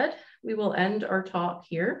that said, we will end our talk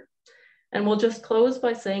here. And we'll just close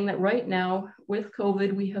by saying that right now, with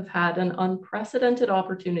COVID, we have had an unprecedented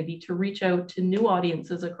opportunity to reach out to new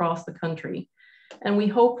audiences across the country. And we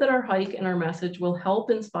hope that our hike and our message will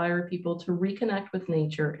help inspire people to reconnect with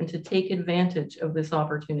nature and to take advantage of this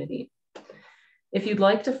opportunity. If you'd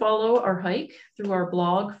like to follow our hike through our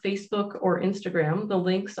blog, Facebook, or Instagram, the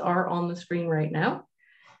links are on the screen right now.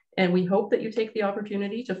 And we hope that you take the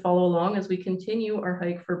opportunity to follow along as we continue our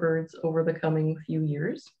Hike4Birds over the coming few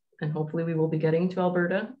years. And hopefully we will be getting to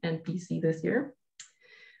Alberta and BC this year.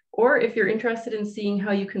 Or if you're interested in seeing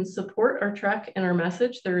how you can support our trek and our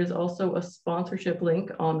message, there is also a sponsorship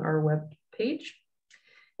link on our web page.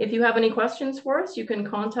 If you have any questions for us, you can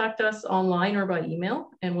contact us online or by email,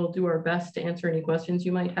 and we'll do our best to answer any questions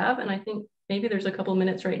you might have. And I think maybe there's a couple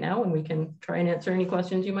minutes right now and we can try and answer any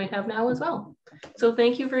questions you might have now as well. So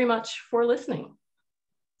thank you very much for listening.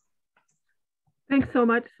 Thanks so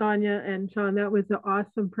much, Sonya and Sean. That was an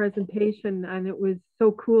awesome presentation, and it was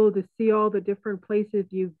so cool to see all the different places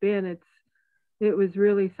you've been. It was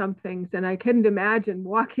really something, and I couldn't imagine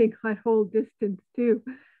walking that whole distance too,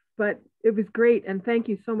 but it was great. And thank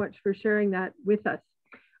you so much for sharing that with us.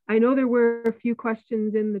 I know there were a few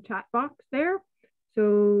questions in the chat box there.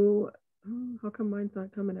 So how come mine's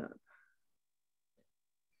not coming up?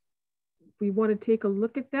 We want to take a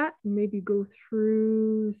look at that and maybe go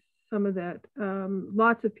through some of that.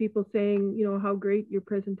 Lots of people saying, you know, how great your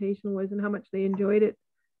presentation was and how much they enjoyed it.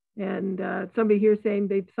 And somebody here saying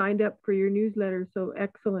they've signed up for your newsletter, so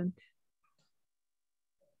excellent.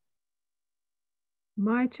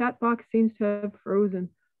 My chat box seems to have frozen.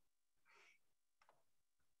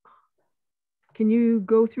 Can you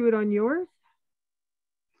go through it on yours?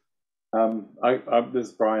 This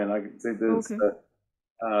is Brian. I can say this.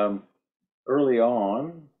 Okay. Early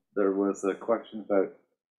on, there was a question about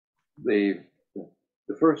the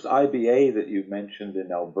first IBA that you mentioned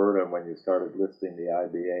in Alberta when you started listing the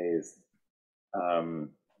IBAs.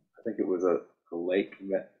 I think it was a lake.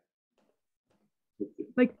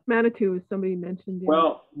 Like Manitou, as somebody mentioned.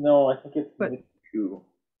 Well, no, I think it's Manitou,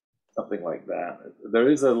 something like that. There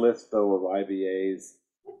is a list, though, of IBAs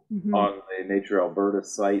on the Nature Alberta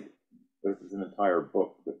site. There's an entire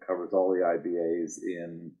book that covers all the IBAs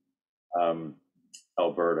in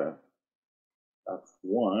Alberta. That's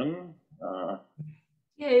one.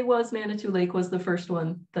 Yeah, it was Manitou Lake was the first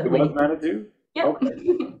one. That it was Manitou? Yeah.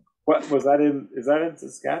 Okay. What was that in? Is that in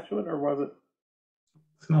Saskatchewan or was it?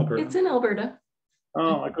 It's in Alberta. It's in Alberta.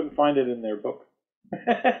 Oh, I couldn't find it in their book.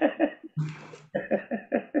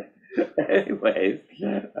 Anyways,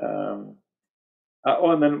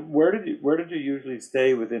 and then where did you usually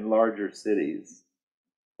stay within larger cities,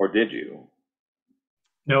 or did you?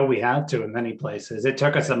 No, we had to in many places. It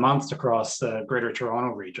took us a month to cross the Greater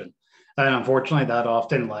Toronto region. And unfortunately, that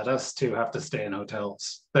often led us to have to stay in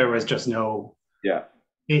hotels. There was just no... Yeah.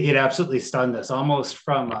 It absolutely stunned us, almost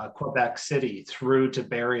from Quebec City through to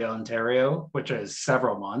Barrie, Ontario, which is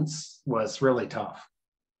several months, was really tough.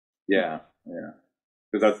 Yeah, yeah.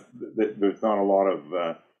 Because there's not a lot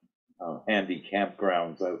of handy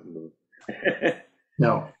campgrounds out in the...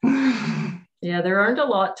 No. Yeah, there aren't a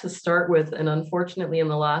lot to start with. And unfortunately, in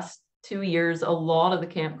the last 2 years, a lot of the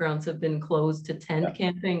campgrounds have been closed to tent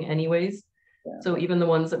camping anyways. Yeah. So even the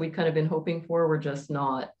ones that we'd kind of been hoping for were just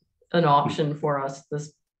not an option for us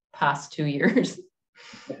this past 2 years.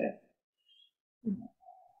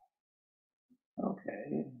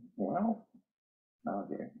 Okay, well,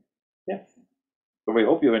 okay. Yes. So we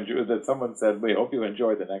hope you enjoy that. Someone said, we hope you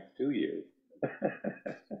enjoy the next 2 years.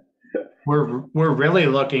 We're really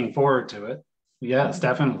looking forward to it. Yes,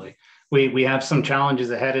 definitely. We have some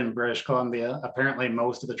challenges ahead in British Columbia. Apparently,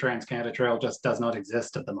 most of the Trans-Canada Trail just does not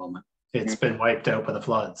exist at the moment. It's been wiped out by the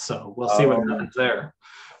floods, so we'll see what happens there.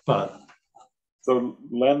 But so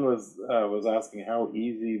Len was asking how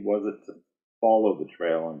easy was it to follow the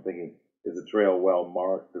trail, and thinking, is the trail well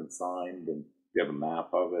marked and signed, and do you have a map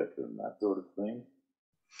of it and that sort of thing?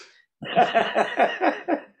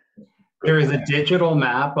 there is a digital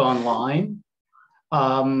map online,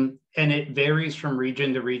 and it varies from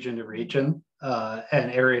region to region to region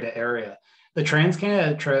and area to area. The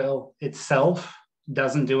Trans-Canada Trail itself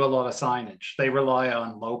doesn't do a lot of signage. They rely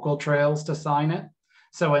on local trails to sign it.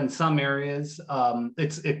 So in some areas,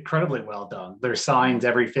 it's incredibly well done. There's signs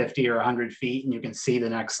every 50 or 100 feet, and you can see the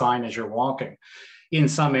next sign as you're walking. In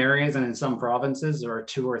some areas and in some provinces, there are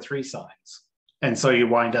 2 or 3 signs. And so you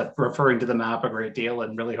wind up referring to the map a great deal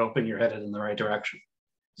and really hoping you're headed in the right direction.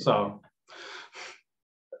 So.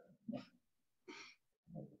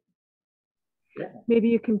 Maybe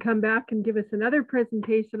you can come back and give us another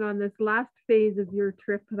presentation on this last phase of your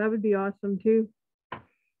trip. That would be awesome too.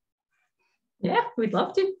 Yeah, we'd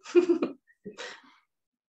love to.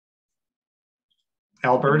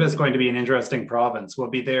 Alberta is going to be an interesting province. We'll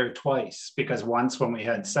be there twice, because once when we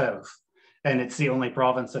head south, and it's the only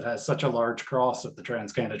province that has such a large cross of the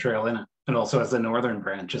Trans-Canada Trail in it, and also has the northern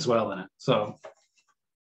branch as well in it. So,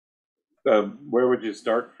 where would you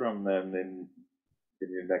start from then in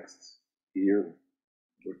your next year?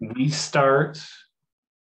 We start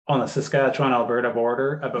on the Saskatchewan-Alberta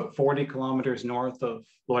border, about 40 kilometers north of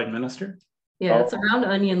Lloydminster. Yeah, it's around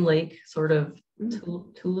Onion Lake, sort of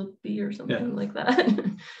Tulipy or something like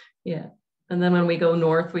that. Yeah. And then when we go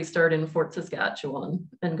north, we start in Fort Saskatchewan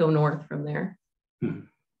and go north from there.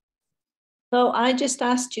 So I just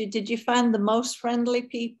asked you, did you find the most friendly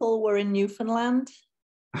people were in Newfoundland?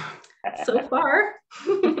 So far.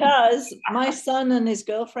 Because my son and his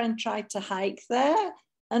girlfriend tried to hike there,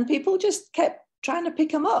 and people just kept trying to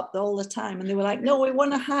pick them up all the time. And they were like, no, we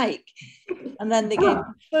want to hike. And then they gave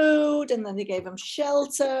them food, and then they gave them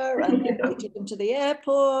shelter, and they took them to the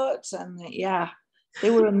airport. And yeah, they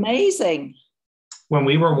were amazing. When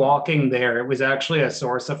we were walking there, it was actually a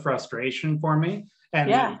source of frustration for me. And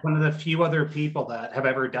one of the few other people that have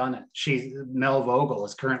ever done it, Mel Vogel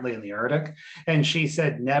is currently in the Arctic. And she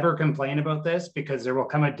said, never complain about this, because there will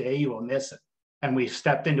come a day you will miss it. And we've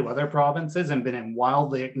stepped into other provinces and been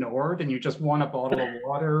wildly ignored, and you just want a bottle of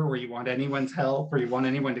water, or you want anyone's help, or you want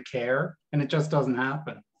anyone to care, and it just doesn't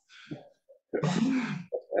happen.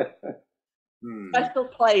 Special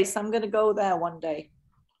place. I'm going to go there one day.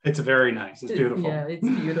 It's very nice. It's beautiful. Yeah, it's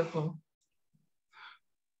beautiful.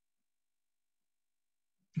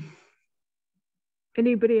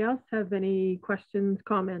 Anybody else have any questions,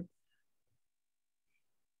 comments?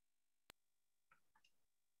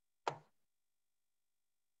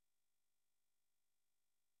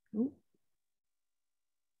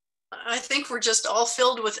 I think we're just all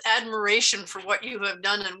filled with admiration for what you have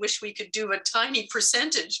done, and wish we could do a tiny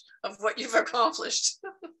percentage of what you've accomplished.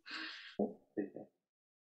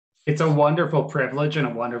 It's a wonderful privilege and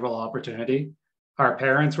a wonderful opportunity. Our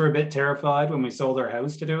parents were a bit terrified when we sold our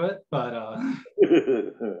house to do it, but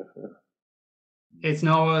it's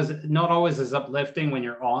not always as uplifting when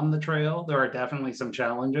you're on the trail. There are definitely some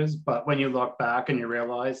challenges, but when you look back and you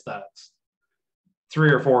realize that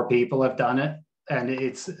 3 or 4 people have done it,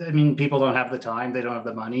 and people don't have the time, they don't have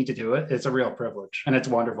the money to do it. It's a real privilege, and it's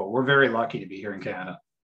wonderful. We're very lucky to be here in Canada.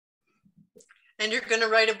 And you're going to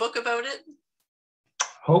write a book about it?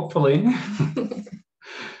 Hopefully.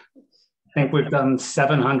 I think we've done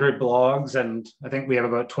 700 blogs, and I think we have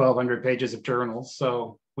about 1,200 pages of journals.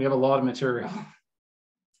 So we have a lot of material.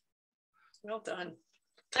 Well done.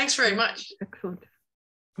 Thanks very much. Excellent.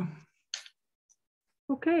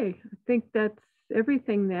 Okay, I think that's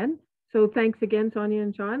everything then. So thanks again, Sonya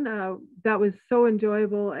and Sean. That was so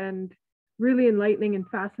enjoyable and really enlightening and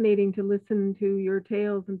fascinating to listen to your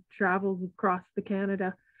tales and travels across the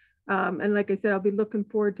Canada. And like I said, I'll be looking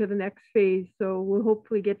forward to the next phase. So we'll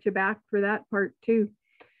hopefully get you back for that part too.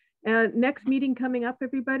 Next meeting coming up,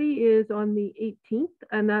 everybody, is on the 18th.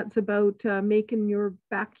 And that's about making your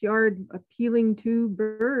backyard appealing to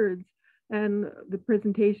birds. And the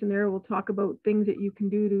presentation there will talk about things that you can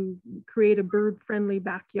do to create a bird-friendly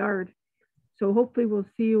backyard. So hopefully we'll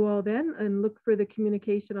see you all then, and look for the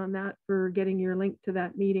communication on that for getting your link to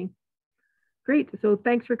that meeting. Great. So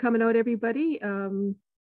thanks for coming out, everybody.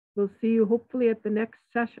 We'll see you hopefully at the next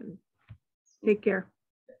session. Take care.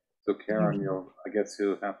 So Karen, I guess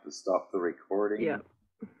you'll have to stop the recording. Yeah.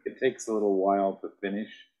 It takes a little while to finish.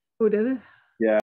 Oh, does it?